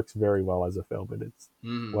still works very well as a film, and it's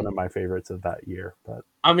one Hmm. of my favorites of that year. But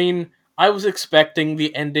I mean, I was expecting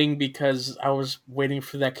the ending because I was waiting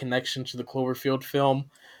for that connection to the Cloverfield film,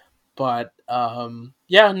 but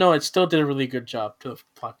yeah, no, it still did a really good job to the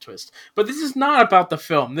plot twist. But this is not about the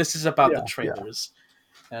film. This is about the yeah, yeah, trailers.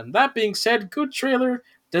 And that being said, good trailer,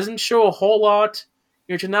 doesn't show a whole lot.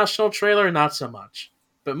 International trailer, not so much.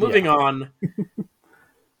 But moving yeah, on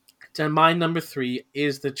to my number three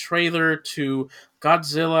is the trailer to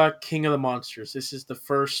Godzilla King of the Monsters. This is the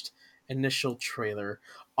first initial trailer.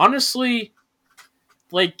 Honestly,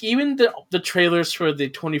 like even the trailers for the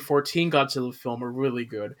 2014 Godzilla film are really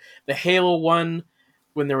good. The Halo one,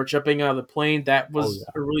 when they were jumping out of the plane, that oh was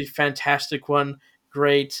yeah, a really fantastic one.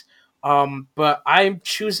 Great. But I'm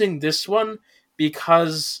choosing this one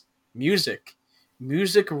because music,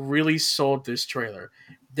 music really sold this trailer.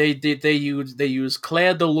 They use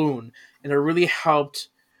Claire de Lune, and it really helped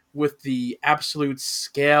with the absolute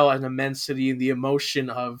scale and immensity and the emotion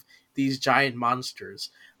of these giant monsters.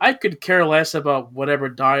 I could care less about whatever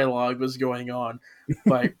dialogue was going on,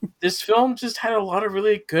 but this film just had a lot of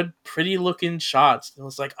really good, pretty looking shots. It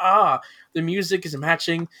was like, the music is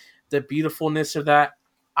matching the beautifulness of that.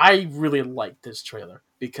 I really liked this trailer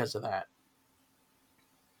because of that.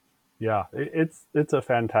 yeah. It's a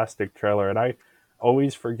fantastic trailer, and I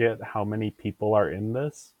always forget how many people are in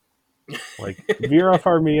this. Like Vera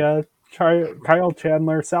Farmiga, Kyle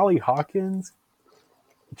Chandler, Sally Hawkins,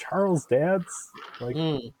 Charles Dance, like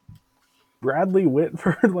Mm, Bradley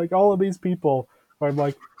Whitford, like all of these people. I'm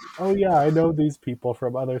like, oh yeah, I know these people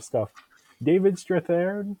from other stuff. David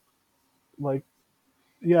Strathairn, like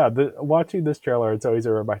yeah, watching this trailer, it's always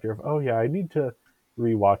a reminder of, oh yeah, I need to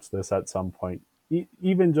rewatch this at some point,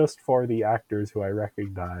 even just for the actors who I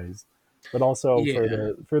recognize, but also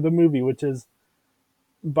yeah. for the movie, which is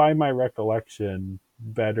by my recollection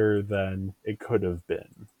better than it could have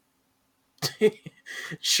been.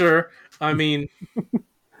 Sure. I mean,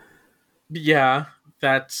 yeah,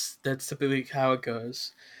 that's typically how it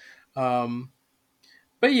goes. Um,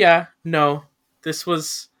 but yeah, no, this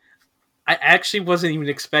was I actually wasn't even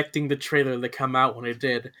expecting the trailer to come out when it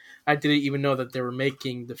did. I didn't even know that they were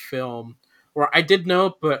making the film. Or I did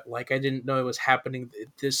know, but like I didn't know it was happening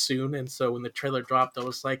this soon. And so when the trailer dropped, I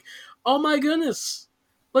was like, "Oh my goodness,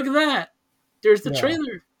 look at that! There's the Yeah,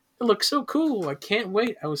 trailer. It looks so cool. I can't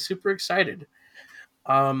wait." I was super excited.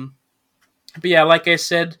 Um, but yeah, like I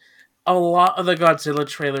said, a lot of the Godzilla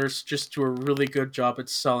trailers just do a really good job at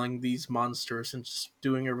selling these monsters and just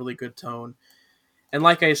doing a really good tone. And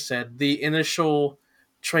like I said, the initial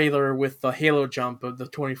trailer with the Halo jump of the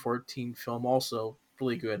 2014 film also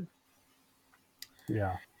really good.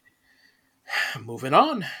 yeah, Moving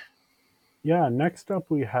on. yeah. Next up,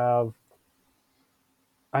 we have.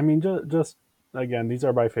 I mean, just again, these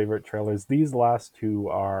are my favorite trailers. These last two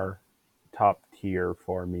are top tier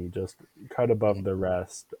for me, just cut above the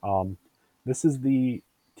rest. This is the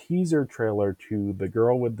teaser trailer to The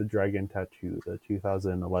Girl with the Dragon Tattoo, the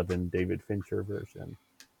 2011 David Fincher version.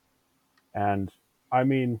 And I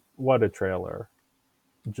mean, what a trailer.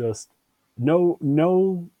 just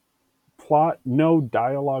no plot, no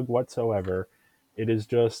dialogue whatsoever. It is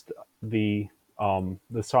just the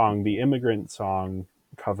song, the Immigrant Song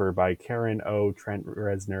cover by Karen O, Trent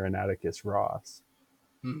Reznor, and Atticus Ross.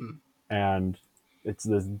 Hmm. And it's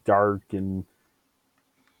this dark and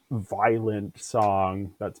violent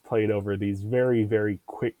song that's played over these very, very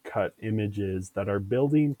quick cut images that are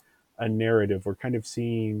building a narrative. We're kind of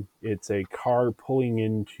seeing it's a car pulling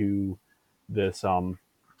into this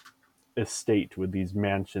estate with these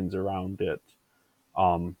mansions around it.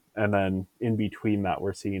 And then in between that,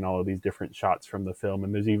 we're seeing all of these different shots from the film.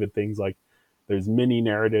 And there's even things like there's mini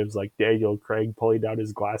narratives like Daniel Craig pulling down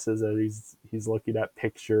his glasses as he's looking at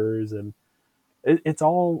pictures, and it's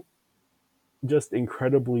all just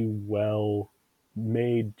incredibly well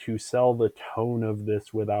made to sell the tone of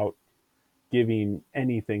this without giving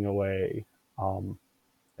anything away. Um,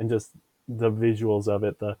 and just the visuals of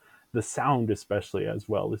it, the sound especially as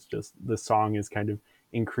well, is just the song is kind of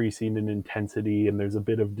increasing in intensity, and there's a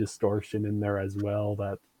bit of distortion in there as well.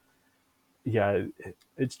 That yeah,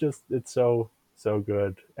 it's just it's so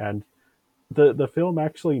good, and the film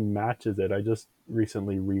actually matches it. I just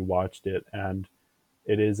recently rewatched it, and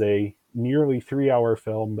it is a nearly 3 hour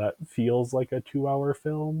film that feels like a 2 hour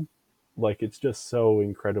film. Like it's just so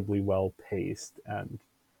incredibly well paced, and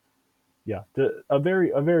yeah, a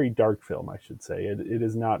very dark film, I should say. It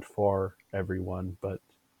is not for everyone, but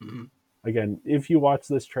Hmm. again, if you watch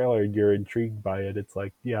this trailer and you're intrigued by it, it's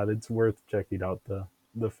like yeah, it's worth checking out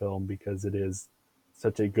the film because it is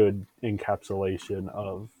such a good encapsulation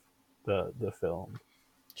of the film.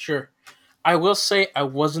 Sure. I will say I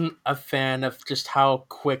wasn't a fan of just how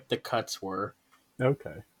quick the cuts were.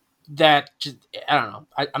 Okay. That just, I don't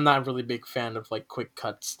know. I'm not a really big fan of like quick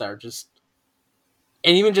cuts that are just,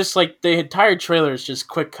 and even just like the entire trailer is just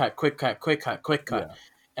quick cut, quick cut, quick cut, quick cut. Yeah.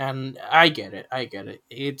 And I get it. I get it.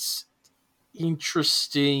 It's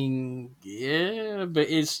interesting, yeah, but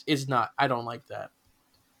it's not. I don't like that.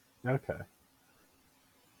 Okay.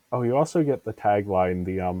 Oh, you also get the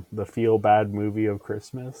tagline, the feel bad movie of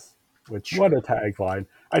Christmas, which what a Sure. tagline.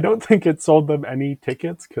 I don't think it sold them any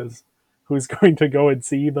tickets cuz who's going to go and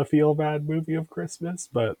see the feel bad movie of Christmas,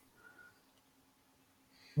 but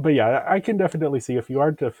yeah, I can definitely see if you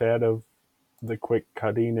aren't a fan of the quick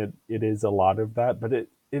cutting, it is a lot of that, but it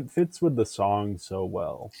fits with the song so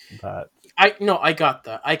well that I no, I got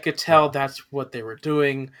that. I could tell yeah. that's what they were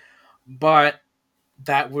doing, but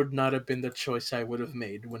that would not have been the choice I would have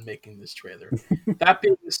made when making this trailer. That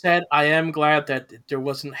being said, I am glad that there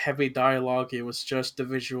wasn't heavy dialogue. It was just the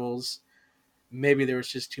visuals. Maybe there was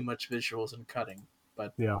just too much visuals and cutting,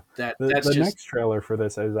 but Yeah. that's The just next trailer for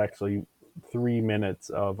this is actually 3 minutes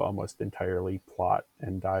of almost entirely plot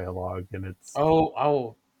and dialogue, and it's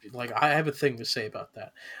oh, like I have a thing to say about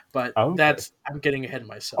that, but oh, okay. that's I'm getting ahead of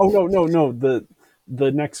Oh myself. no,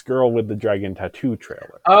 the next girl with the dragon tattoo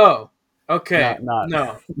trailer, Oh, okay, not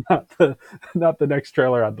no, not the not the next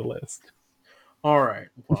trailer on the list. all right,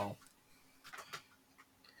 well,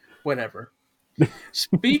 whatever.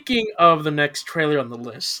 Speaking of the next trailer on the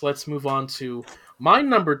list, let's move on to my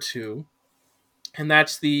number two, and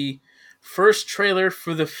that's the first trailer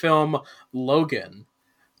for the film Logan.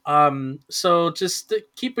 So just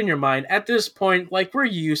keep in your mind at this point, like we're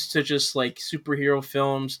used to just like superhero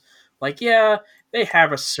films, like yeah, they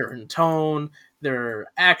have a certain tone, they're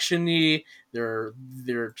actiony, they're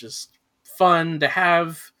just fun to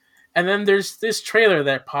have, and then there's this trailer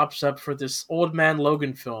that pops up for this Old Man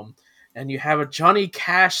Logan film, and you have a Johnny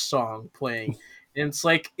Cash song playing, and it's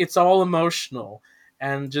like it's all emotional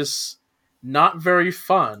and just not very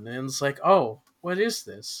fun, and it's like oh, what is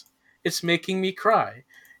this? It's making me cry.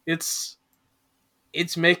 it's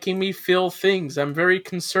it's making me feel things. I'm very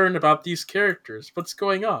concerned about these characters. What's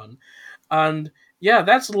going on? And yeah,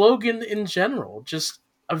 that's Logan in general. Just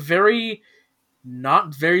a very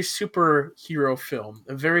not very superhero film,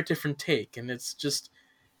 a very different take, and it's just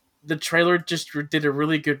the trailer just did a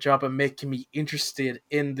really good job of making me interested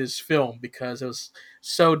in this film because it was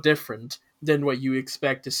so different than what you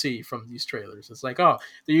expect to see from these trailers. It's like, oh,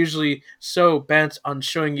 they're usually so bent on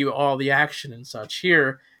showing you all the action and such.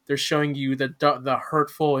 Here, they're showing you the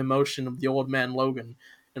hurtful emotion of the old man Logan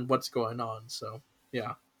and what's going on. So,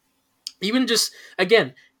 yeah. Even just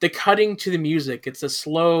again, the cutting to the music, it's a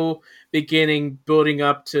slow beginning building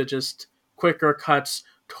up to just quicker cuts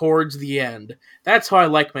towards the end. That's how I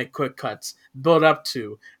like my quick cuts. Build up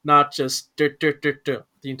to, not just the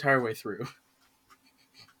entire way through.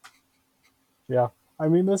 Yeah, I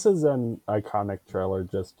mean this is an iconic trailer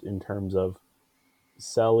just in terms of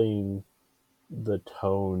selling the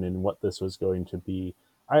tone and what this was going to be.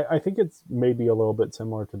 I think it's maybe a little bit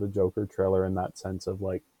similar to the Joker trailer in that sense of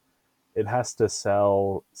like it has to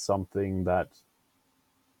sell something that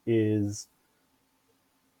is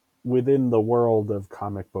within the world of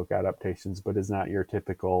comic book adaptations, but is not your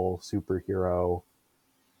typical superhero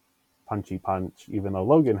punchy punch. Even though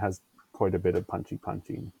Logan has quite a bit of punchy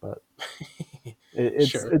punching, but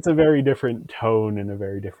Sure. it's a very different tone and a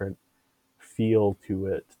very different feel to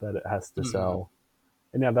it that it has to Mm. sell.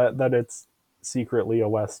 And yeah, that it's secretly a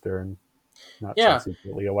western, not so Yeah.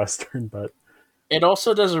 secretly a western, but It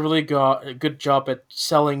also does a really a good job at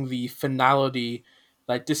selling the finality,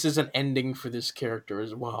 like this is an ending for this character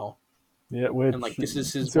as well, yeah, and like which this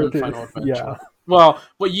is his one certain final yeah, adventure. Well,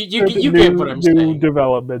 you certain get what I'm new saying.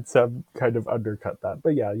 developments have kind of undercut that.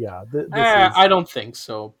 But yeah, this I is don't think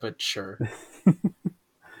so, but sure.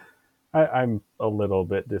 I'm a little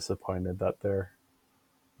bit disappointed that they're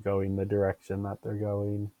going the direction that they're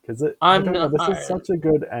going because I I'm don't know. not. This is such a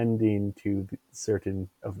good ending to certain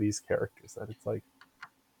of these characters that it's like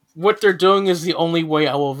What they're doing is the only way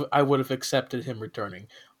I would have accepted him returning,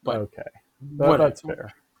 but okay, whatever. that's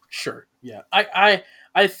fair. Sure, yeah.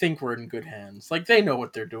 I think we're in good hands. Like they know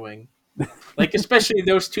what they're doing. Like especially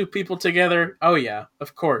those two people together. Oh yeah,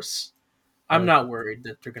 of course. I'm Okay. not worried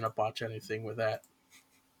that they're gonna botch anything with that.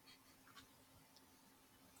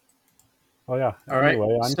 Oh yeah. All right.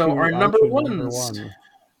 Anyway, So our on number to number ones. one.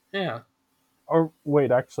 Yeah. Or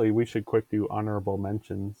wait, actually, we should quick do honorable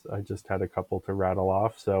mentions. I just had a couple to rattle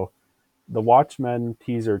off. So the Watchmen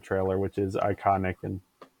teaser trailer, which is iconic, and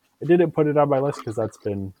I didn't put it on my list because that's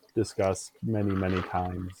been discussed many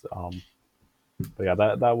times. But yeah,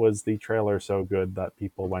 that was the trailer so good that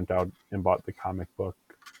people went out and bought the comic book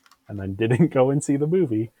and then didn't go and see the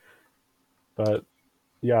movie. But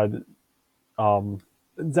yeah, um,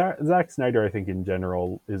 Zack Snyder, I think in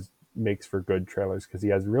general, is makes for good trailers because he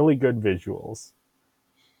has really good visuals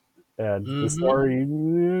and the Mm-hmm. story,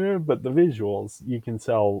 but the visuals you can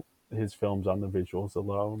sell his films on the visuals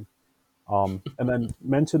alone. And then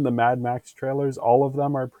mention the Mad Max trailers; all of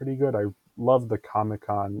them are pretty good. I love the Comic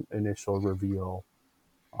Con initial reveal,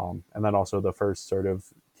 and then also the first sort of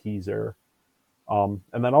teaser.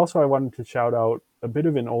 And then also I wanted to shout out a bit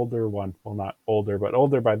of an older one. Well, not older, but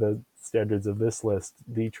older by the standards of this list.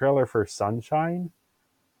 The trailer for Sunshine,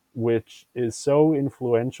 which is so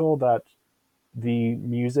influential that the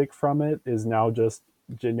music from it is now just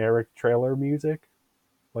generic trailer music.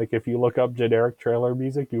 Like if you look up generic trailer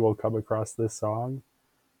music, you will come across this song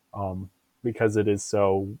um, because it is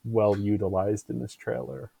so well utilized in this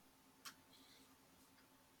trailer.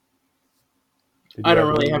 Did I you don't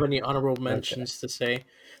have really have any? any honorable Okay. mentions to say.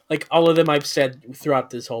 Like all of them I've said throughout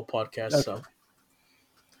this whole podcast. Okay. So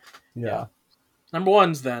yeah. Yeah. Number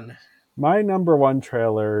ones then. My number one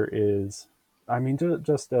trailer is, I mean,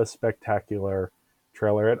 just a spectacular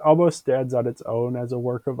trailer. It almost stands on its own as a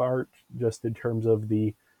work of art, just in terms of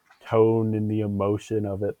the tone and the emotion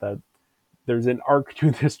of it. That there's an arc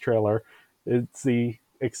to this trailer. It's the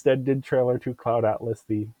extended trailer to Cloud Atlas,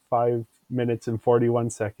 the 5 minutes and 41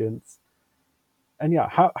 seconds. And yeah,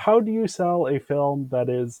 how do you sell a film that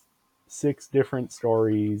is six different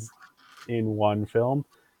stories in one film?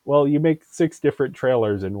 Well, you make six different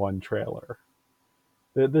trailers in one trailer.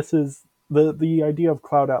 This is the idea of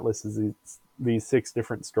Cloud Atlas is these six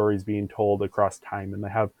different stories being told across time, and they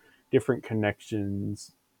have different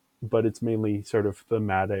connections, but it's mainly sort of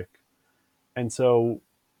thematic. And so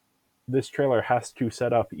this trailer has to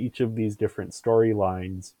set up each of these different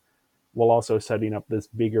storylines while also setting up this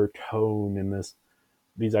bigger tone and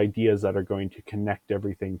these ideas that are going to connect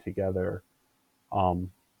everything together.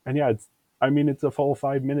 And yeah, it's a full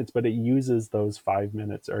 5 minutes, but it uses those 5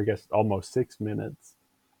 minutes, or I guess almost 6 minutes,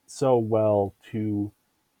 so well to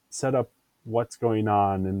set up what's going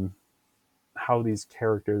on and how these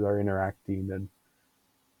characters are interacting, and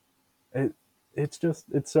it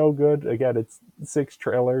it's so good. Again, it's six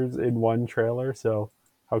trailers in one trailer, so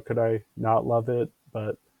how could I not love it?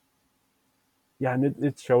 But yeah, and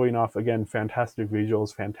it's showing off again fantastic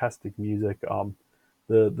visuals, fantastic music.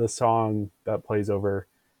 The song that plays over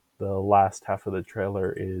the last half of the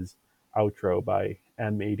trailer is outro by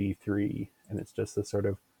M83, and it's just a sort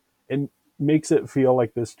of it makes it feel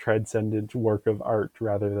like this transcendent work of art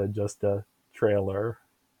rather than just a trailer.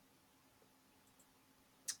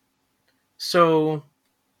 So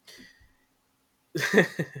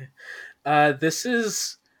this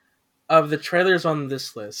is of the trailers on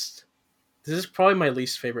this list. This is probably my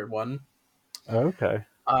least favorite one. Okay.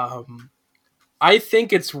 Um, I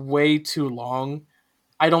think it's way too long.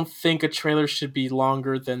 I don't think a trailer should be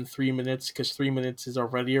longer than 3 minutes because 3 minutes is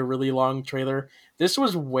already a really long trailer. This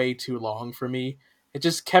was way too long for me. It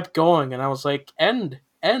just kept going, and I was like, end.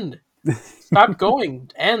 End. Stop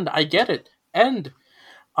going. End. I get it. End.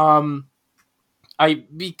 Um,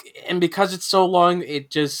 and because it's so long,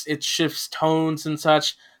 it shifts tones and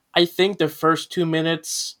such. I think the first 2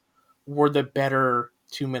 minutes were the better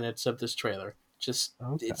 2 minutes of this trailer. Just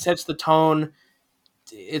Okay. it sets the tone.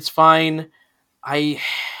 It's fine. I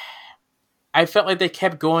I felt like they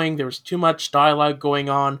kept going. There was too much dialogue going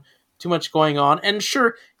on, too much going on. And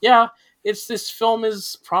sure, yeah, it's this film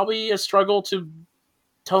is probably a struggle to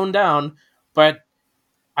tone down, but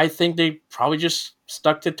I think they probably just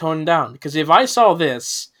stuck to tone down. Because if I saw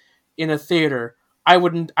this in a theater, I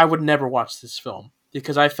would never watch this film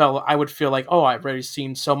because I would feel like, oh, I've already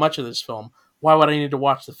seen so much of this film. Why would I need to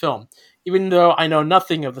watch the film? Even though I know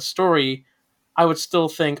nothing of the story, I would still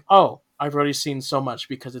think, oh, I've already seen so much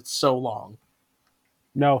because it's so long.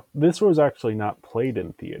 No, this was actually not played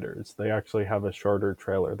in theaters. They actually have a shorter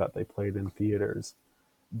trailer that they played in theaters.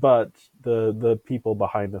 But the people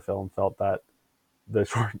behind the film felt that the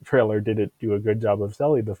short trailer didn't do a good job of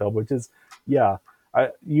selling the film, which is, yeah.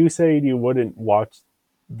 You say you wouldn't watch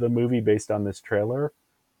the movie based on this trailer.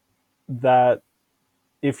 That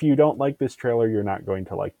if you don't like this trailer, you're not going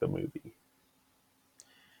to like the movie.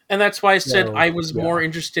 And that's why I said So I was more yeah,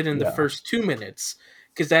 interested in the yeah, first 2 minutes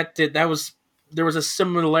because that was there was a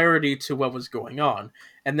similarity to what was going on,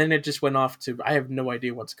 and then it just went off to I have no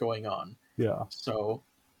idea what's going on. yeah. So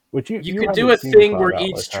Which you you could do haven't a seen thing Cloud where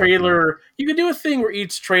Atlas, each have you? trailer you could do a thing where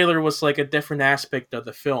each trailer was like a different aspect of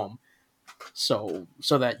the film, so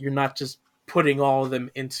that you're not just putting all of them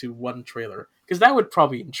into one trailer because that would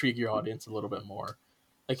probably intrigue your audience a little bit more.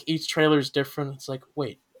 Like each trailer is different. It's like,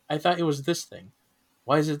 wait, I thought it was this thing.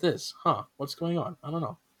 Why is it this? Huh? What's going on? I don't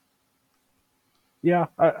know. Yeah,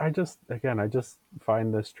 I just again I just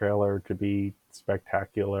find this trailer to be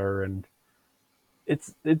spectacular, and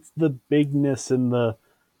it's the bigness and the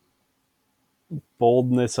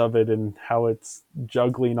boldness of it and how it's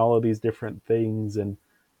juggling all of these different things, and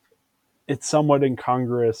it's somewhat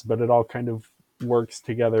incongruous, but it all kind of works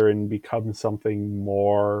together and becomes something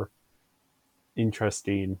more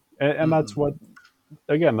interesting. And that's Mm-hmm. what,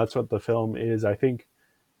 again, that's what the film is. I think,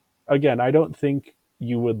 again, I don't think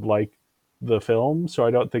you would like the film, so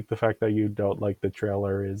I don't think the fact that you don't like the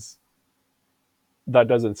trailer is, that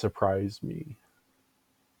doesn't surprise me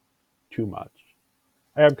too much.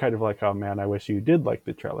 I am kind of like, oh man, I wish you did like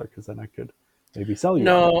the trailer because then I could maybe sell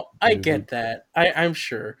you on No, the I movie. get that. I'm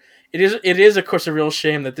sure it is of course a real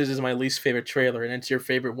shame that this is my least favorite trailer and it's your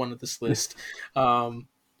favorite one of this list. Um,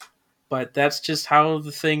 but that's just how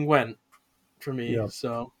the thing went for me. Yeah.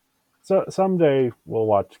 So So someday we'll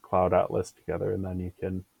watch Cloud Atlas together, and then you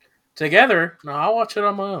can. together, no, I'll watch it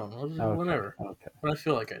on my own. I'll just, Okay, whenever okay. when I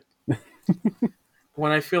feel like it.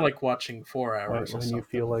 When I feel like watching 4 hours or When you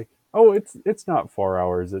feel something. like, oh, it's not 4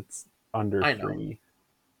 hours. It's under I know. 3.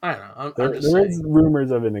 I know. I'm just There is saying.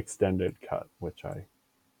 rumors of an extended cut, which I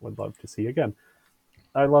would love to see. Again,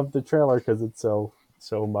 I love the trailer because it's so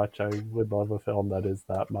much. I would love a film that is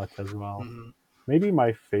that much as well. Hmm. Maybe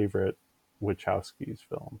my favorite Wachowskis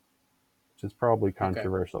film, which is probably Okay,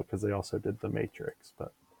 controversial because they also did The Matrix.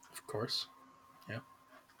 But of course. Yeah.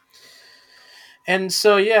 And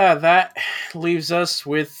so, yeah, that leaves us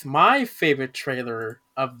with my favorite trailer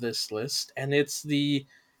of this list, and it's the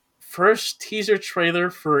first teaser trailer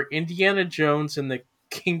for Indiana Jones and the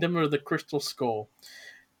Kingdom of the Crystal Skull.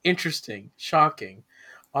 Interesting, shocking.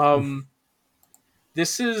 Um,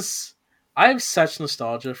 this is I have such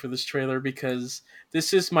nostalgia for this trailer because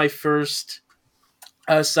this is my first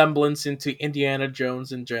semblance into Indiana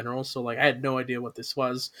Jones in general. So like I had no idea what this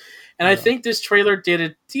was, and I yeah, think this trailer did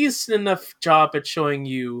a decent enough job at showing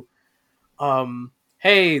you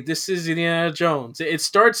hey, this is Indiana Jones. It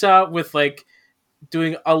starts out with like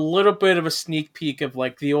doing a little bit of a sneak peek of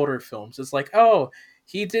like the older films. It's like, oh,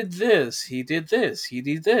 he did this, he did this, he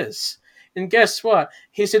did this. And guess what?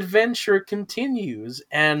 His adventure continues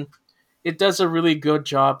and it does a really good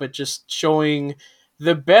job at just showing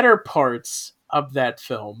the better parts of that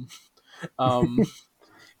film. Um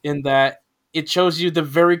in that it shows you the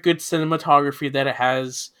very good cinematography that it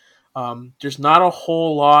has. There's not a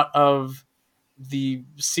whole lot of the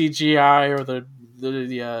CGI or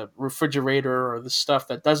the refrigerator or the stuff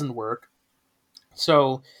that doesn't work.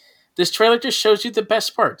 So this trailer just shows you the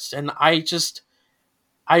best parts, and I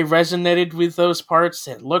resonated with those parts.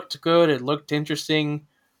 It looked good. It looked interesting.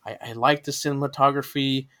 I liked the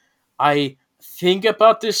cinematography. I think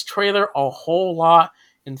about this trailer a whole lot.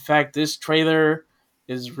 In fact, this trailer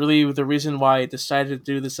is really the reason why I decided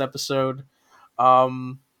to do this episode.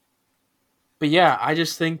 Um, but yeah, I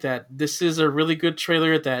just think that this is a really good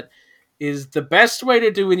trailer that is the best way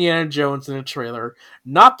to do Indiana Jones in a trailer,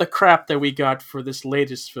 not the crap that we got for this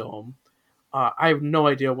latest film. I have no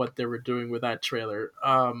idea what they were doing with that trailer.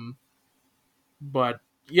 But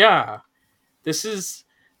yeah, this is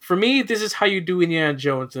for me. This is how you do Indiana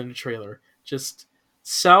Jones in a trailer. Just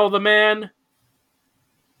sell the man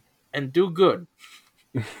and do good.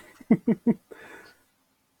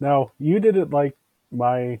 Now, you didn't like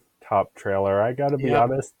my top trailer. I gotta be Yep.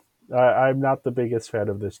 honest. I'm not the biggest fan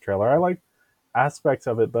of this trailer. I like aspects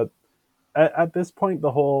of it, but at this point,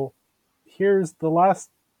 the whole here's the last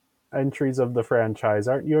entries of the franchise.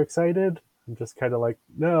 Aren't you excited? I'm just kind of like,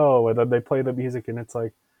 no. And then they play the music, and it's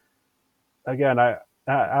like, again,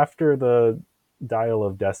 after the Dial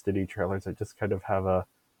of Destiny trailers, I just kind of have a,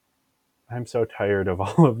 I'm so tired of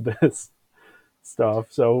all of this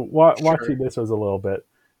stuff. So watching Sure. this was a little bit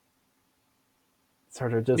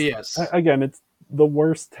sort of just, Yes. again, it's the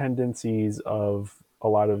worst tendencies of a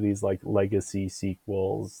lot of these like legacy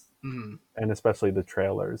sequels, Mm, and especially the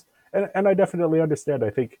trailers. And I definitely understand. I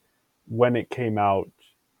think when it came out,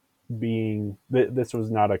 being this was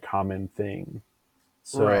not a common thing,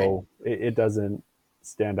 right. so it doesn't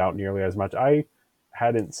stand out nearly as much. I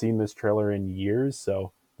hadn't seen this trailer in years,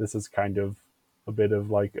 so this is kind of a bit of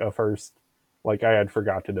like a first, like I had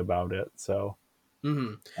forgotten about it. So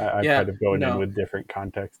Mm, I'm yeah. kind of going in No. with different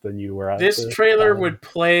context than you were at This the trailer time. would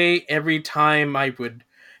play every time I would,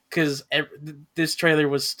 because this trailer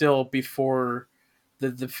was still before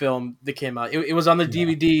the film that came out. It was on the Yeah.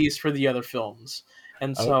 DVDs for the other films,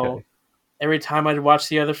 and so Okay. every time I'd watch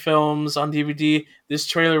the other films on DVD, this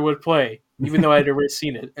trailer would play, even though I'd already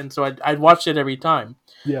seen it, and so I'd watch it every time.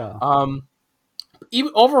 Yeah. Um,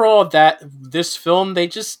 even overall, that this film they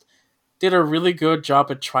just did a really good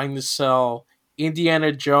job at trying to sell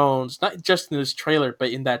Indiana Jones, not just in this trailer,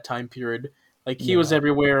 but in that time period. Like he was Yeah.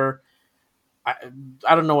 everywhere. I,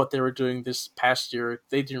 I don't know what they were doing this past year.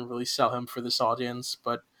 They didn't really sell him for this audience,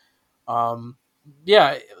 but um,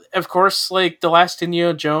 yeah, of course, like the last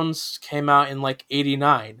Indiana Jones came out in like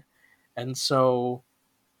 '89, and so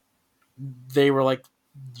they were like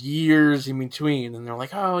years in between, and they're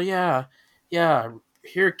like, oh yeah, yeah,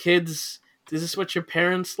 here kids, is this what your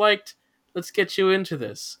parents liked? Let's get you into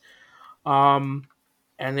this. Um,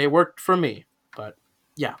 and it worked for me. But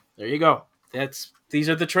yeah, there you go. These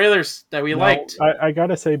are the trailers that we Now, liked. I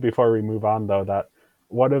gotta say before we move on though that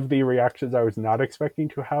one of the reactions I was not expecting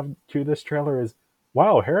to have to this trailer is,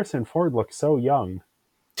 "Wow, Harrison Ford looks so young."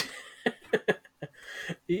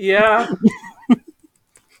 Yeah,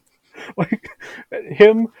 Like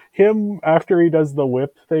him after he does the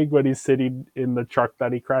whip thing when he's sitting in the truck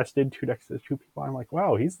that he crashed into next to the two people. I'm like,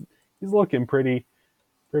 wow, he's looking pretty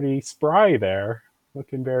spry there,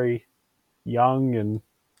 looking very young and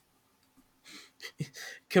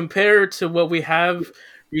compared to what we have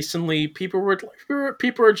recently, people were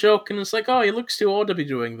joking. It's like, oh, he looks too old to be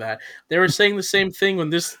doing that. They were saying the same thing when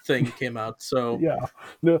this thing came out. So yeah.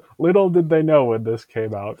 No, little did they know when this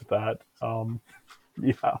came out that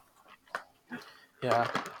yeah. yeah,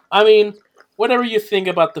 I mean, whatever you think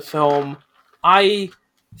about the film, I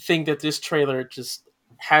think that this trailer just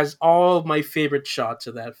has all of my favorite shots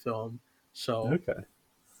of that film. So Okay.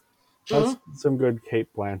 Has mhm, some good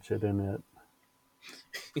Kate Blanchett in it.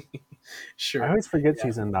 I sure, always forget yeah.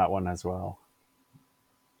 she's in that one as well.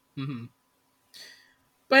 Hmm.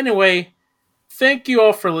 But anyway, thank you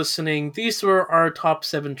all for listening. These were our top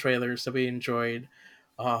 7 trailers that we enjoyed.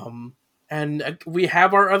 Um, and we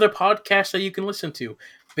have our other podcasts that you can listen to,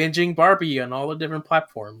 binging Barbie on all the different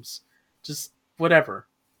platforms. Just whatever,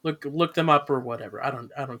 look them up or whatever. I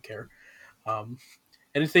don't care. Um,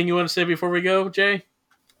 anything you want to say before we go, Jay?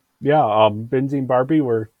 Yeah, binging Barbie.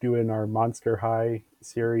 We're doing our Monster High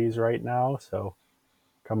series right now, so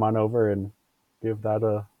come on over and give that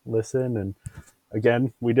a listen. And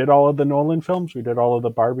again, we did all of the Nolan films. We did all of the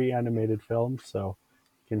Barbie animated films, so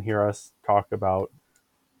you can hear us talk about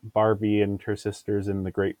Barbie and her sisters in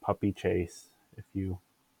the Great Puppy Chase if you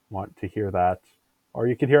want to hear that, or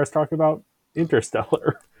you can hear us talk about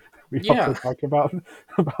Interstellar. We also Yeah. talk about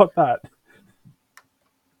that.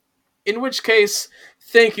 In which case,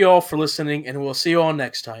 thank you all for listening, and we'll see you all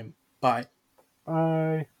next time. Bye.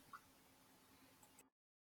 Bye.